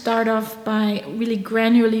wanted to start off by really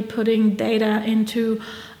granularly putting data into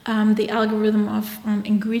the algorithm of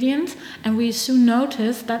ingredients, and we soon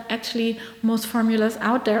noticed that actually most formulas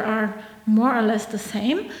out there are more or less the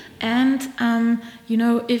same, and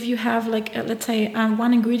if you have let's say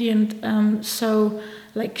one ingredient, so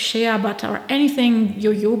like shea butter or anything,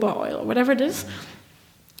 jojoba oil or whatever it is,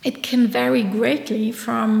 it can vary greatly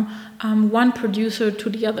from one producer to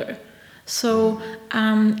the other. So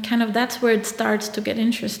kind of that's where it starts to get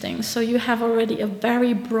interesting. So you have already a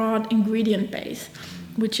very broad ingredient base,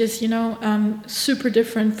 which is, super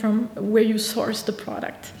different from where you source the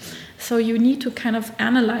product. So you need to kind of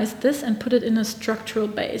analyze this and put it in a structural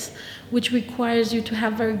base, which requires you to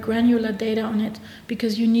have very granular data on it,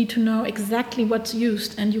 because you need to know exactly what's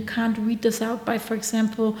used, and you can't read this out by, for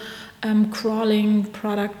example, crawling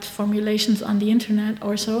product formulations on the internet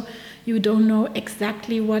or so. You don't know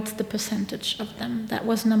exactly what's the percentage of them. That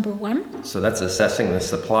was number one. So that's assessing the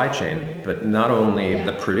supply chain, but not only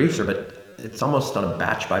the producer, but it's almost on a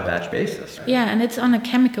batch-by-batch basis. Yeah, and it's on a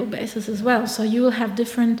chemical basis as well. So you will have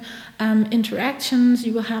different interactions.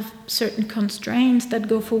 You will have certain constraints that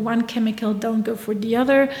go for one chemical, don't go for the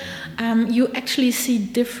other. You actually see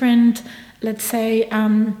different, let's say,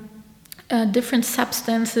 different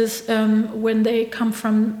substances when they come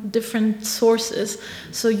from different sources.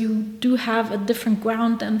 So you do have a different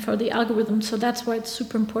ground than for the algorithm. So that's why it's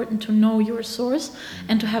super important to know your source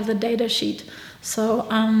and to have the data sheet. So,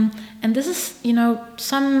 and this is,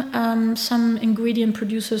 some ingredient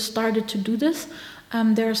producers started to do this.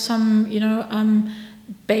 There are some,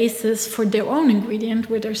 bases for their own ingredient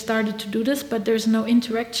where they started to do this, but there's no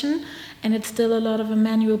interaction, and it's still a lot of a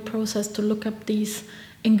manual process to look up these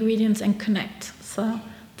ingredients and connect. So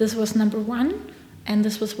this was number one, and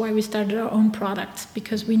this was why we started our own products,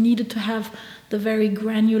 because we needed to have the very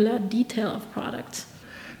granular detail of products.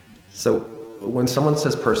 So when someone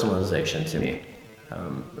says personalization to me,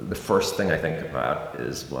 the first thing I think about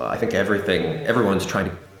is, well, I think everyone's trying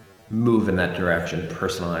to move in that direction: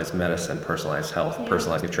 personalized medicine, personalized health,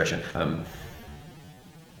 personalized nutrition.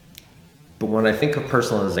 But when I think of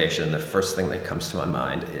personalization, the first thing that comes to my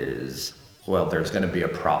mind is, well, there's going to be a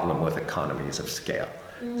problem with economies of scale,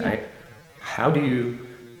 right? How do you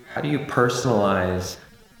personalize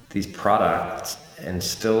these products and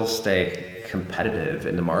still stay competitive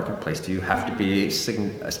in the marketplace? Do you have to be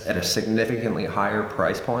at a significantly higher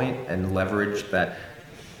price point and leverage that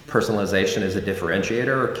personalization as a differentiator?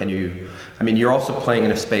 Or can you, you're also playing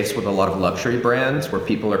in a space with a lot of luxury brands where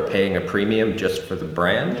people are paying a premium just for the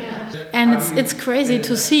brand. Yeah. And it's crazy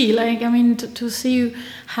to see, to see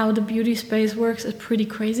how the beauty space works is pretty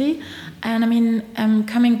crazy. And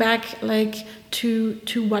coming back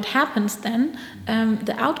to what happens then,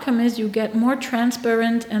 the outcome is you get more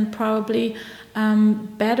transparent and probably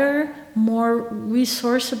better, more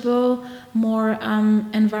resourceable, more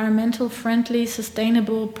environmental friendly,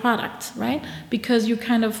 sustainable products, right? Because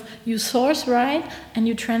you source right and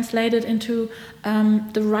you translate it into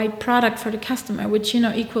the right product for the customer, which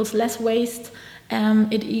equals less waste.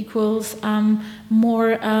 It equals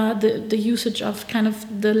more the usage of kind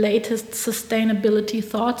of the latest sustainability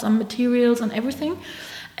thoughts on materials and everything.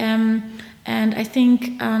 And I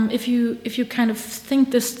think if you kind of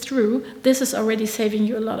think this through, this is already saving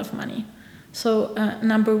you a lot of money. So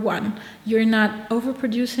number one, you're not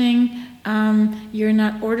overproducing, you're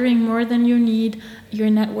not ordering more than you need, your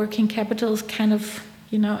net working capital is kind of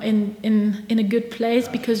in a good place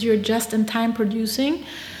because you're just in time producing.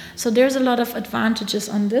 So there's a lot of advantages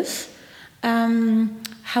on this.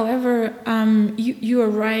 However, you are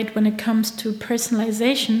right when it comes to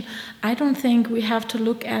personalization. I don't think we have to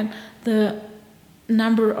look at the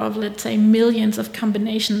number of, let's say, millions of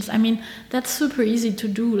combinations. That's super easy to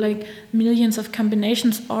do, like millions of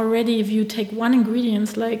combinations already. If you take one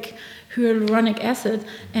ingredient like hyaluronic acid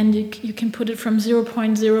and you can put it from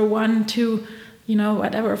 0.01 to,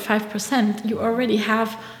 whatever, 5%, you already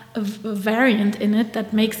have a variant in it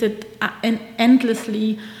that makes it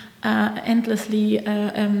endlessly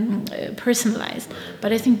personalized.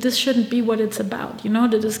 But I think this shouldn't be what it's about.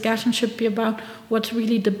 The discussion should be about what's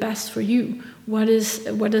really the best for you. What is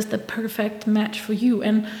the perfect match for you?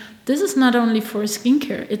 And this is not only for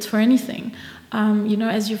skincare; it's for anything.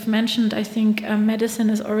 As you've mentioned, I think medicine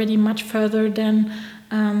is already much further than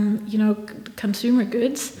consumer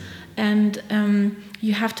goods. And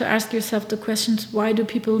you have to ask yourself the questions: why do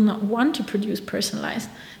people not want to produce personalized?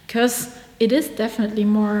 Because it is definitely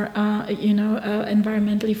more,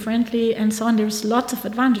 environmentally friendly and so on. There's lots of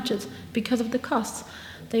advantages because of the costs.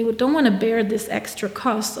 They don't want to bear this extra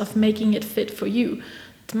cost of making it fit for you.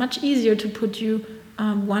 It's much easier to put you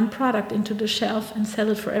one product into the shelf and sell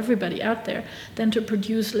it for everybody out there than to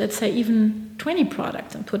produce, let's say, even 20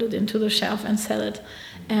 products and put it into the shelf and sell it.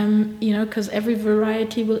 Because every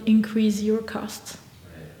variety will increase your costs.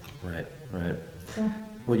 Right. So.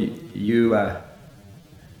 Well,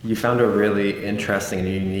 you found a really interesting and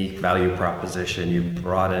unique value proposition. You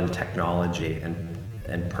brought in technology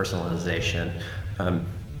and personalization.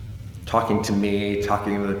 Talking to me,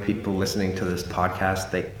 talking to the people listening to this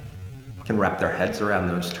podcast, can wrap their heads around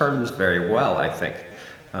those terms very well, I think,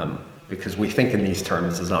 because we think in these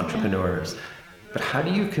terms as entrepreneurs. But how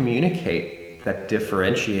do you communicate that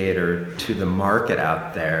differentiator to the market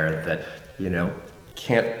out there that,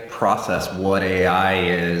 can't process what AI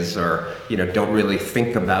is, or, don't really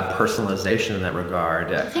think about personalization in that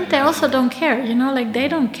regard? I think they also don't care, they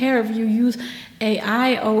don't care if you use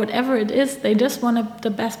AI or whatever it is. They just want the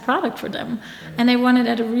best product for them, and they want it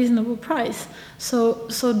at a reasonable price. So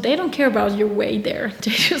they don't care about your way there.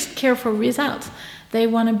 They just care for results. They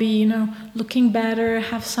want to be, looking better,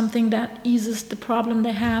 have something that eases the problem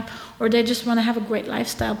they have, or they just want to have a great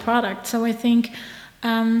lifestyle product. So I think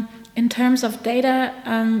in terms of data,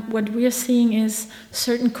 what we're seeing is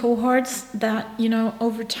certain cohorts that,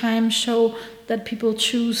 over time show that people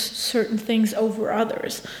choose certain things over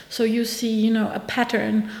others. So you see, a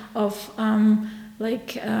pattern of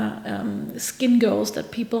skin goals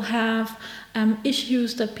that people have,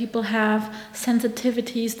 issues that people have,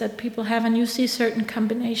 sensitivities that people have, and you see certain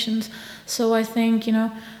combinations. So I think,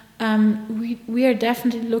 we are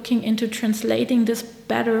definitely looking into translating this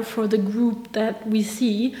better for the group that we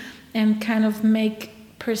see, and kind of make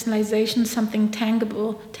personalization something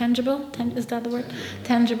tangible, is that the word?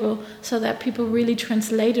 Tangible, so that people really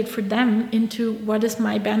translate it for them into what is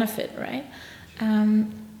my benefit, right?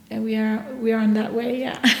 And we are in that way,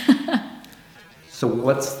 yeah. So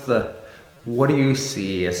what do you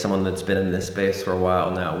see as someone that's been in this space for a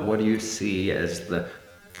while now? What do you see as the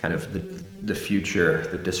kind of the future,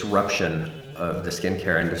 the disruption of the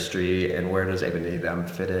skincare industry, and where does Ebony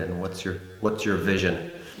fit in? What's your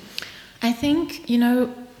vision? I think,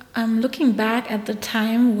 looking back at the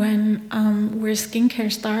time when where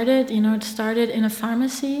skincare started, it started in a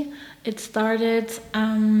pharmacy. It started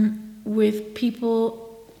with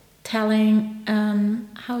people telling,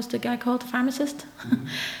 how's the guy called, pharmacist? Mm-hmm.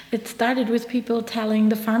 It started with people telling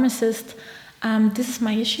the pharmacist, this is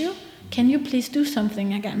my issue, can you please do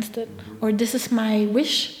something against it? Or this is my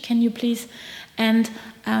wish, can you please? And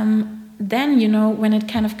then, when it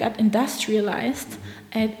kind of got industrialized,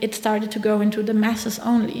 it started to go into the masses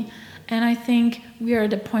only. And I think we are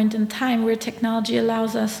at a point in time where technology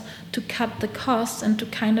allows us to cut the costs and to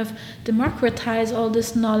kind of democratize all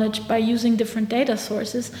this knowledge by using different data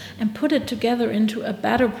sources and put it together into a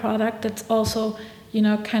better product that's also,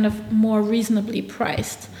 kind of more reasonably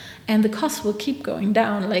priced. And the costs will keep going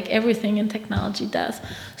down, like everything in technology does.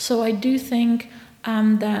 So I do think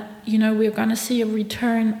that, we're going to see a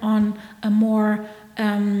return on a more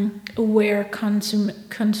aware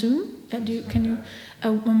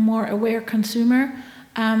a more aware consumer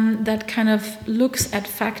that kind of looks at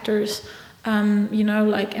factors,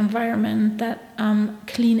 like environment, that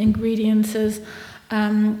clean ingredients is.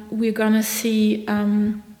 We're gonna see,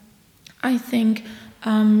 I think,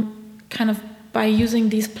 kind of by using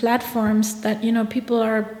these platforms that people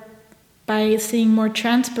are, by seeing more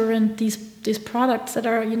transparent these products that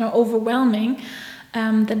are overwhelming.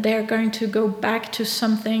 That they're going to go back to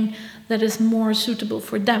something that is more suitable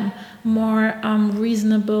for them, more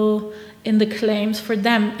reasonable in the claims for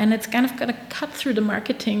them. And it's kind of going to cut through the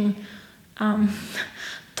marketing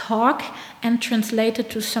talk and translate it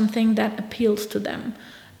to something that appeals to them.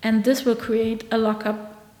 And this will create a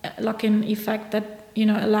lock-in effect that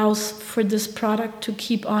allows for this product to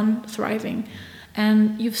keep on thriving.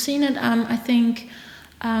 And you've seen it, I think,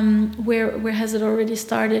 where has it already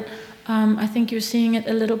started? I think you're seeing it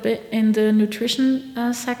a little bit in the nutrition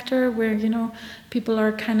sector, where people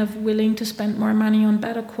are kind of willing to spend more money on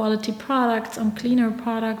better quality products, on cleaner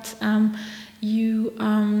products. You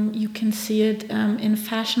can see it in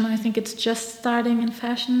fashion. I think it's just starting in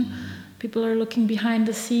fashion. Mm-hmm. People are looking behind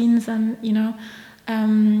the scenes, and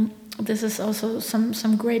this is also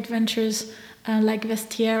some great ventures like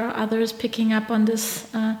Vestiaire or others picking up on this.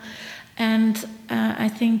 And I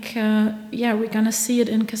think, we're going to see it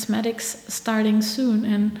in cosmetics starting soon.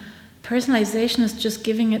 And personalization is just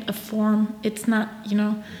giving it a form. It's not,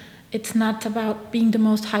 it's not about being the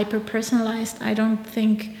most hyper-personalized.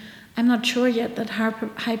 I'm not sure yet that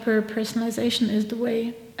hyper-personalization is the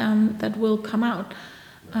way that will come out.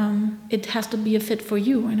 It has to be a fit for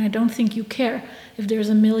you. And I don't think you care if there's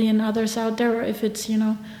a million others out there, or if it's,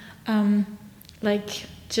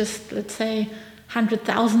 just, let's say,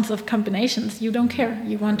 100,000 of combinations. You don't care.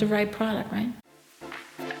 You want the right product, right?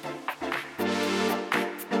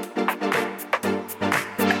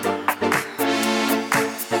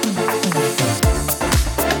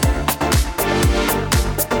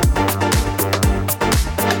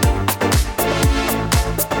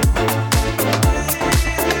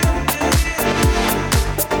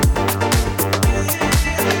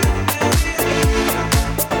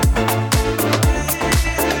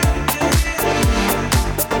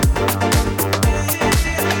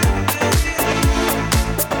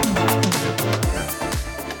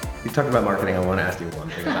 talk about marketing, I want to ask you one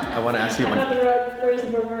thing. I want to ask you one. I'm not the right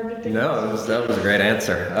person for marketing. No, that was a great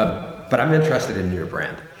answer. But I'm interested in your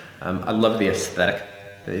brand. I love the aesthetic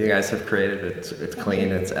that you guys have created. It's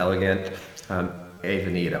clean, it's elegant. Ava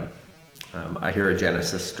Needham. I hear a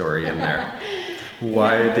Genesis story in there.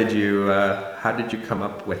 Why did you? How did you come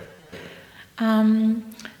up with?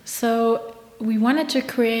 So we wanted to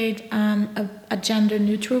create a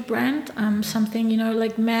gender-neutral brand. Something,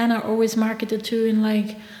 like men are always marketed to in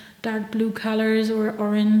like dark blue colors or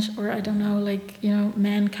orange or I don't know, like,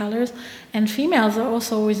 man colors. And females are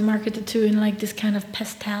also always marketed to in like this kind of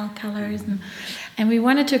pastel colors. And we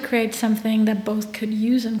wanted to create something that both could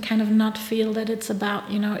use and kind of not feel that it's about,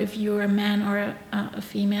 if you're a man or a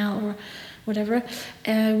female or whatever.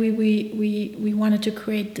 We wanted to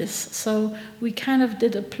create this. So we kind of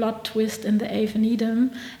did a plot twist in the Ava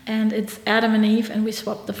Needham, and it's Adam and Eve, and we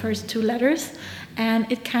swapped the first two letters.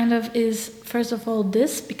 And it kind of is, first of all,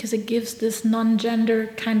 this, because it gives this non-gender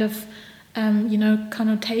kind of,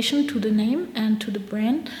 connotation to the name and to the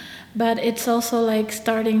brand. But it's also like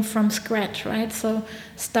starting from scratch, right? So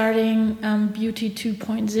starting Beauty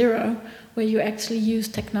 2.0, where you actually use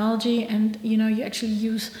technology and, you actually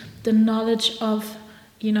use the knowledge of,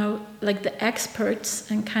 like the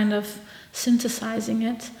experts and kind of synthesizing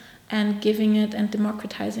it and giving it and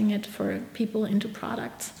democratizing it for people into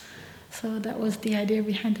products. So that was the idea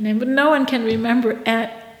behind the name. But no one can remember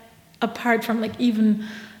apart from like even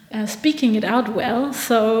speaking it out well.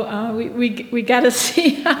 So we got to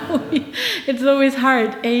see how it's always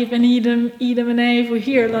hard. Ave and Edom, Edom and Ave. We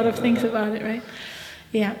hear a lot of things about it, right?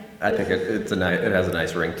 Yeah. I think it has a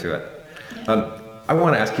nice ring to it. I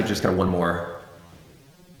want to ask you just kind of one more,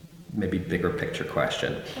 maybe bigger picture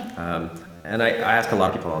question. And I ask a lot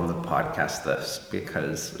of people on the podcast this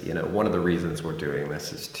because, one of the reasons we're doing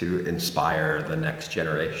this is to inspire the next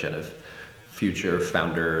generation of future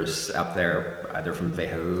founders out there, either from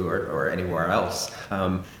Vehu or anywhere else.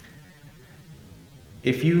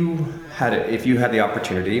 If you had the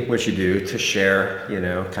opportunity, which you do, to share,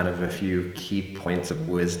 kind of a few key points of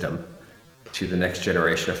wisdom to the next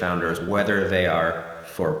generation of founders, whether they are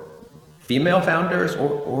for female founders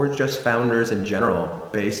or just founders in general,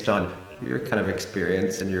 based on your kind of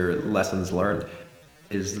experience and your lessons learned,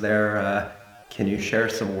 can you share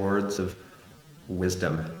some words of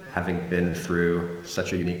wisdom, having been through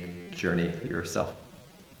such a unique journey yourself?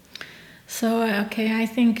 So, I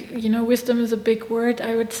think, wisdom is a big word.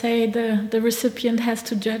 I would say the recipient has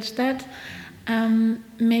to judge that.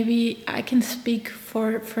 Maybe I can speak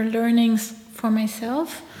for learnings for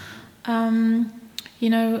myself.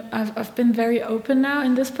 I've been very open now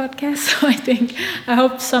in this podcast, so I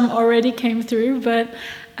hope some already came through, but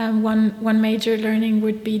one major learning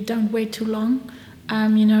would be don't wait too long.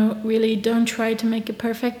 Really don't try to make it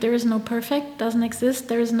perfect. There is no perfect, doesn't exist.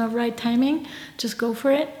 There is no right timing. Just go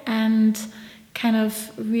for it and kind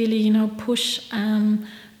of really, push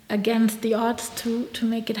against the odds to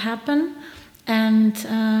make it happen. And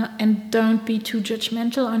don't be too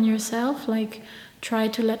judgmental on yourself. Like, try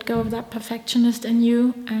to let go of that perfectionist in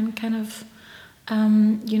you and kind of,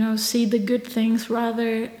 see the good things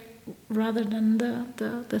rather than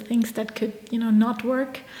the things that could, not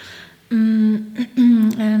work.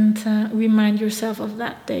 And remind yourself of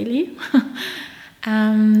that daily.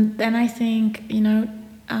 Then I think,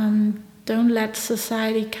 don't let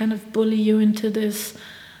society kind of bully you into this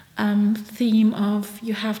theme of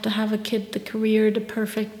you have to have a kid, the career, the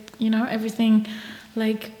perfect, everything.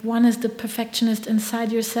 Like, one is the perfectionist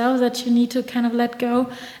inside yourself that you need to kind of let go,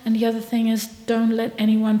 and the other thing is don't let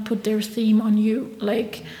anyone put their theme on you.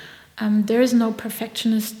 Like, there is no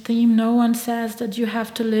perfectionist theme. No one says that you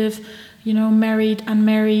have to live, married,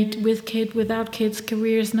 unmarried, with kid, without kids,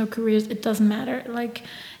 careers, no careers. It doesn't matter. Like,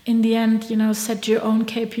 in the end, set your own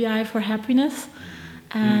KPI for happiness,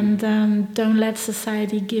 and don't let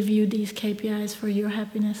society give you these KPIs for your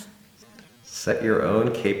happiness. Set your own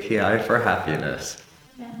KPI for happiness.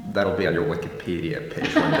 Yeah. That'll be on your Wikipedia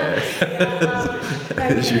page one day.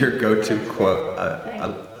 As your go-to quote.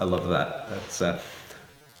 I love that.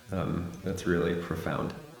 That's really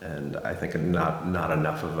profound, and I think not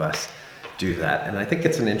enough of us do that. And I think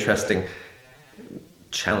it's an interesting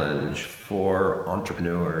challenge for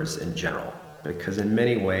entrepreneurs in general, because in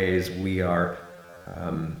many ways we are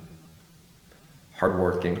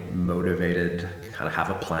hardworking, motivated, kind of have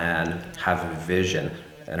a plan, have a vision,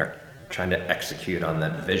 and are trying to execute on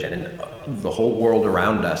that vision. And the whole world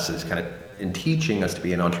around us is kind of in teaching us to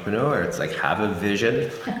be an entrepreneur. It's like, have a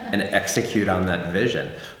vision and execute on that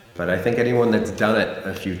vision. But I think anyone that's done it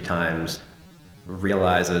a few times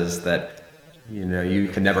realizes that, you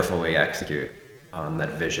can never fully execute on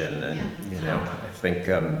that vision. And, I think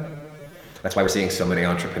That's why we're seeing so many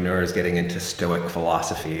entrepreneurs getting into Stoic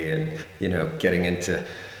philosophy and, getting into,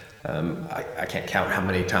 I can't count how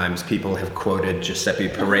many times people have quoted Giuseppe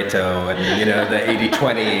Pareto and, the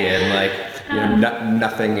 80-20 and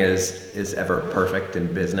nothing is ever perfect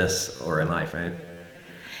in business or in life, right?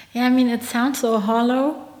 Yeah, I mean, it sounds so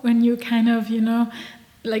hollow when you kind of,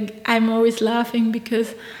 I'm always laughing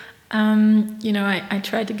because, I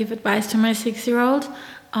try to give advice to my 6-year-old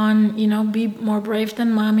on, be more brave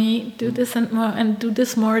than mommy, do this and more, and do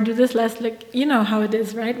this more, do this less, how it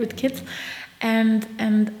is, right, with kids. And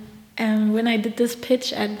when I did this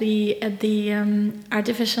pitch at the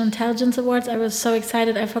Artificial Intelligence Awards, I was so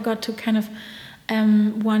excited I forgot to kind of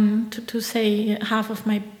to say half of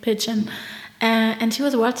my pitch, and she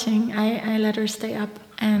was watching. I let her stay up,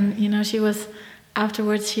 and she was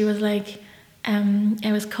afterwards. She was like,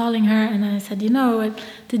 I was calling her, and I said,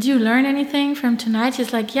 did you learn anything from tonight?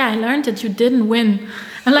 She's like, yeah, I learned that you didn't win.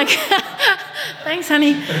 I'm like, thanks,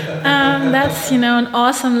 honey. That's an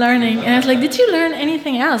awesome learning. And I was like, did you learn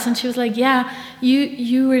anything else? And she was like, yeah,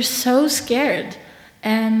 you were so scared,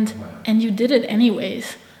 and you did it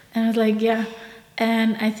anyways. And I was like, yeah.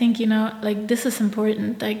 And I think this is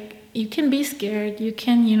important. Like, you can be scared, you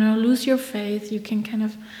can lose your faith, you can kind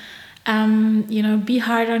of be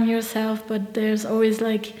hard on yourself, but there's always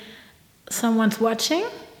someone's watching,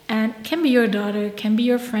 and it can be your daughter, it can be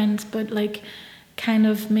your friends, but kind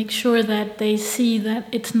of make sure that they see that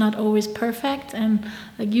it's not always perfect, and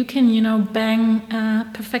you can bang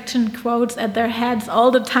perfection quotes at their heads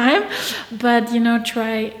all the time, but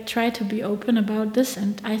try to be open about this.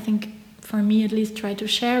 And I think, for me at least, try to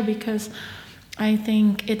share, because I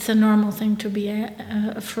think it's a normal thing to be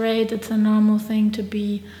afraid, it's a normal thing to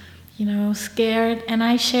be scared. And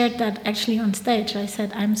I shared that actually on stage. I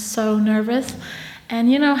said, I'm so nervous.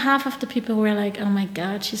 And half of the people were like, oh my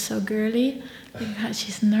God, she's so girly.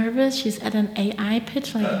 She's nervous. She's at an AI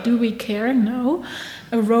pitch. Do we care? No.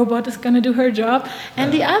 A robot is going to do her job.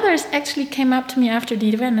 And the others actually came up to me after the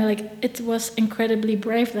event. It was incredibly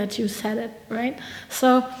brave that you said it, right?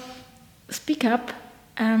 So speak up,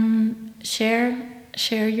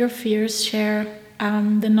 share your fears, share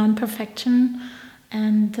the non-perfection,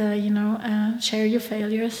 and share your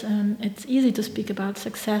failures. And it's easy to speak about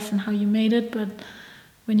success and how you made it, but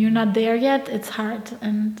when you're not there yet, it's hard.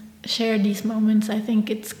 And share these moments. I think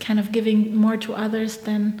it's kind of giving more to others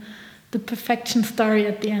than the perfection story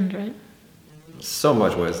at the end, right? So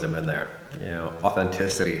much wisdom in there.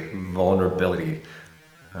 Authenticity, vulnerability.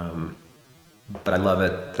 But I love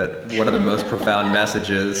it that one of the most profound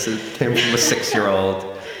messages came from a 6-year-old.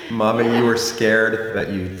 Mommy, you were scared, but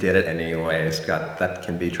you did it anyways. God, that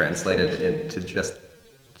can be translated into just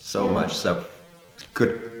so much. So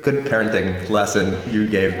good parenting lesson you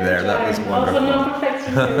gave there. That was wonderful.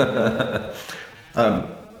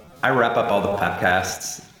 I wrap up all the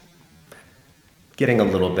podcasts getting a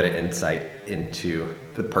little bit of insight into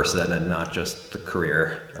the person and not just the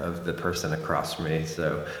career of the person across from me.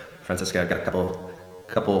 So, Franziska, I've got a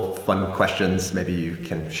couple fun questions. Maybe you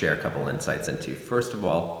can share a couple insights into. First of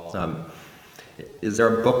all, is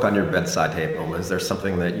there a book on your bedside table? Is there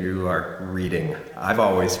something that you are reading?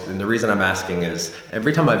 And the reason I'm asking is,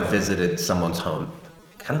 every time I've visited someone's home,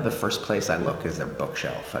 kind of the first place I look is their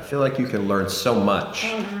bookshelf. I feel like you can learn so much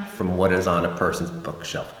from what is on a person's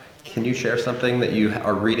bookshelf. Can you share something that you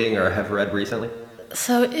are reading or have read recently?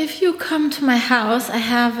 So if you come to my house, I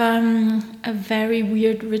have a very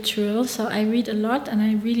weird ritual. So I read a lot, and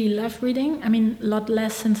I really love reading. I mean, a lot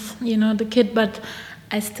less since, the kid, but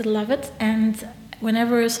I still love it. And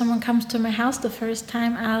whenever someone comes to my house the first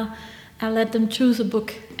time, I'll let them choose a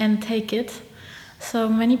book and take it. So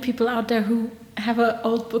many people out there who have an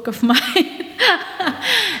old book of mine.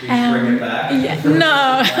 Please bring it back. Yeah,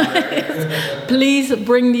 no, please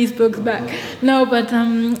bring these books back. No, but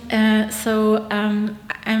I'm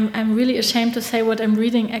really ashamed to say what I'm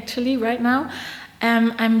reading actually right now.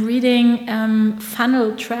 I'm reading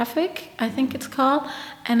Funnel Traffic, I think it's called,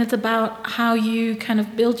 and it's about how you kind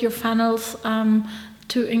of build your funnels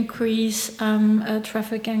to increase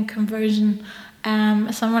traffic and conversion.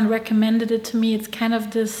 Someone recommended it to me. It's kind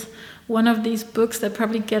of one of these books that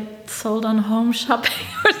probably get sold on Home Shopping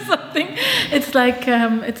or something. It's like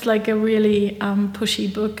a really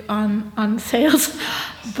pushy book on sales,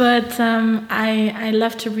 but I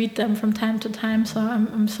love to read them from time to time. So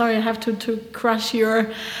I'm sorry I have to crush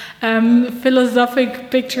your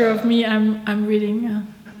philosophic picture of me. I'm reading.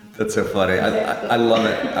 That's so funny. I love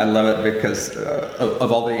it. I love it because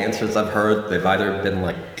of all the answers I've heard, they've either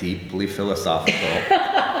been deeply philosophical.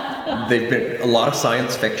 They've been a lot of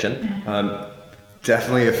science fiction.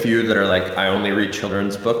 definitely a few that are like, I only read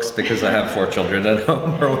children's books because I have 4 children at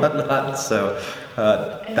home or whatnot. So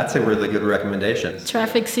that's a really good recommendation.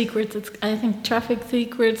 Traffic Secrets. I think Traffic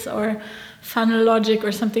Secrets or Funnel Logic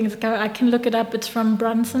or something. I can look it up. It's from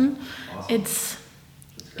Brunson. Awesome. It's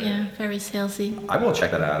very salesy. I will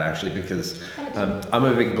check that out actually, because I'm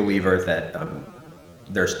a big believer that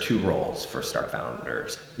there's 2 roles for startup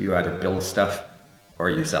founders. You either build stuff or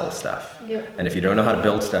you sell stuff. Yep. And if you don't know how to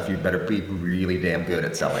build stuff, you better be really damn good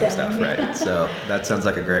at selling stuff, right? So that sounds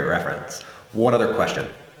like a great reference. One other question.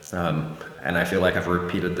 And I feel like I've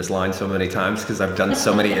repeated this line so many times because I've done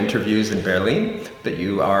so many interviews in Berlin, that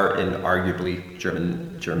you are in arguably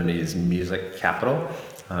Germany's music capital.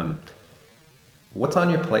 What's on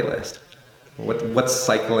your playlist? What's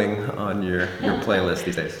cycling on your playlist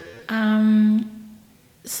these days?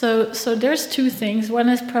 So there's 2 things. One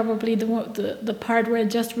is probably the part where I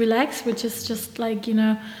just relax, which is just like,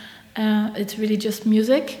 it's really just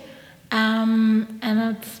music. And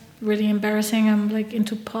it's really embarrassing. I'm like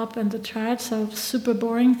into pop and the charts, so super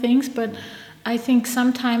boring things. But I think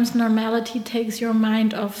sometimes normality takes your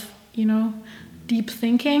mind off, deep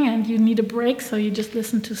thinking, and you need a break, so you just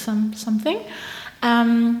listen to something.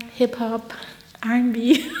 Hip hop,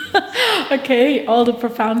 R&B, okay, all the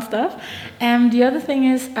profound stuff. And the other thing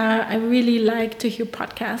is, I really like to hear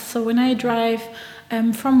podcasts. So when I drive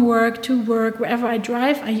from work to work, wherever I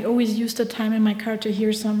drive, I always use the time in my car to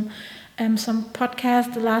hear some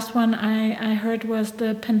podcasts. The last one I heard was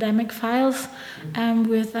the Pandemic Files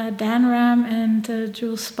with Dan Ram and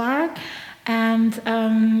Jules Spark. And,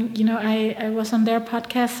 I was on their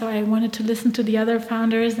podcast, so I wanted to listen to the other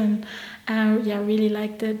founders, and really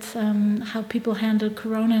liked it, how people handled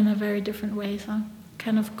Corona in a very different way. So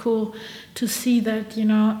kind of cool to see that,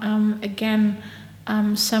 again,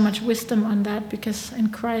 so much wisdom on that, because in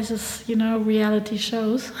crisis, reality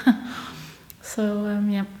shows. So,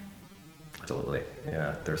 Absolutely.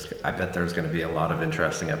 Yeah, I bet there's going to be a lot of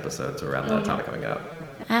interesting episodes around that time coming up.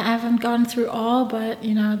 I haven't gone through all, but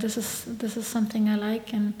this is something I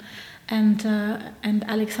like, and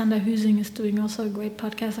Alexander Hüsing is doing also a great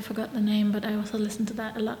podcast. I forgot the name, but I also listen to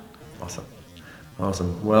that a lot. Awesome.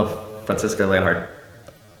 Well, Franziska, Leonhardt,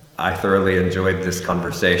 I thoroughly enjoyed this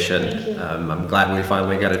conversation. I'm glad we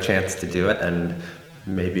finally got a chance to do it, and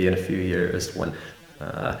maybe in a few years when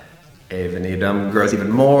Idem grows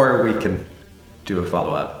even more, we can do a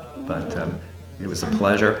follow-up. But it was a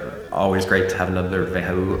pleasure. Always great to have another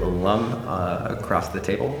WHU alum across the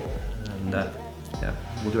table. And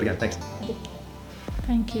we'll do it again. Thanks.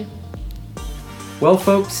 Thank you. Well,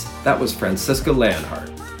 folks, that was Franziska Leonhardt,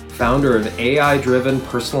 founder of AI-driven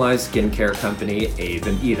personalized skincare company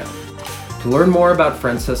Idem. To learn more about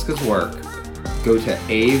Franziska's work, go to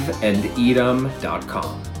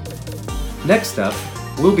aveandedem.com. Next up,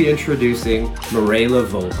 we'll be introducing Mirela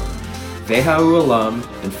Volver, WHU alum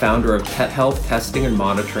and founder of pet health testing and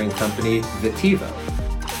monitoring company Vetivo.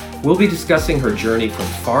 We'll be discussing her journey from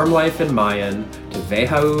farm life in Mayen to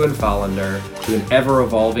WHU and Fallander to an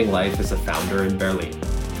ever-evolving life as a founder in Berlin.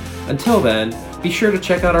 Until then, be sure to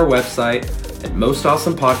check out our website at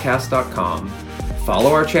mostawesomepodcast.com,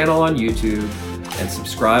 follow our channel on YouTube, and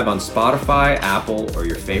subscribe on Spotify, Apple, or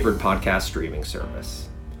your favorite podcast streaming service.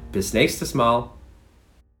 Bis nächstes Mal.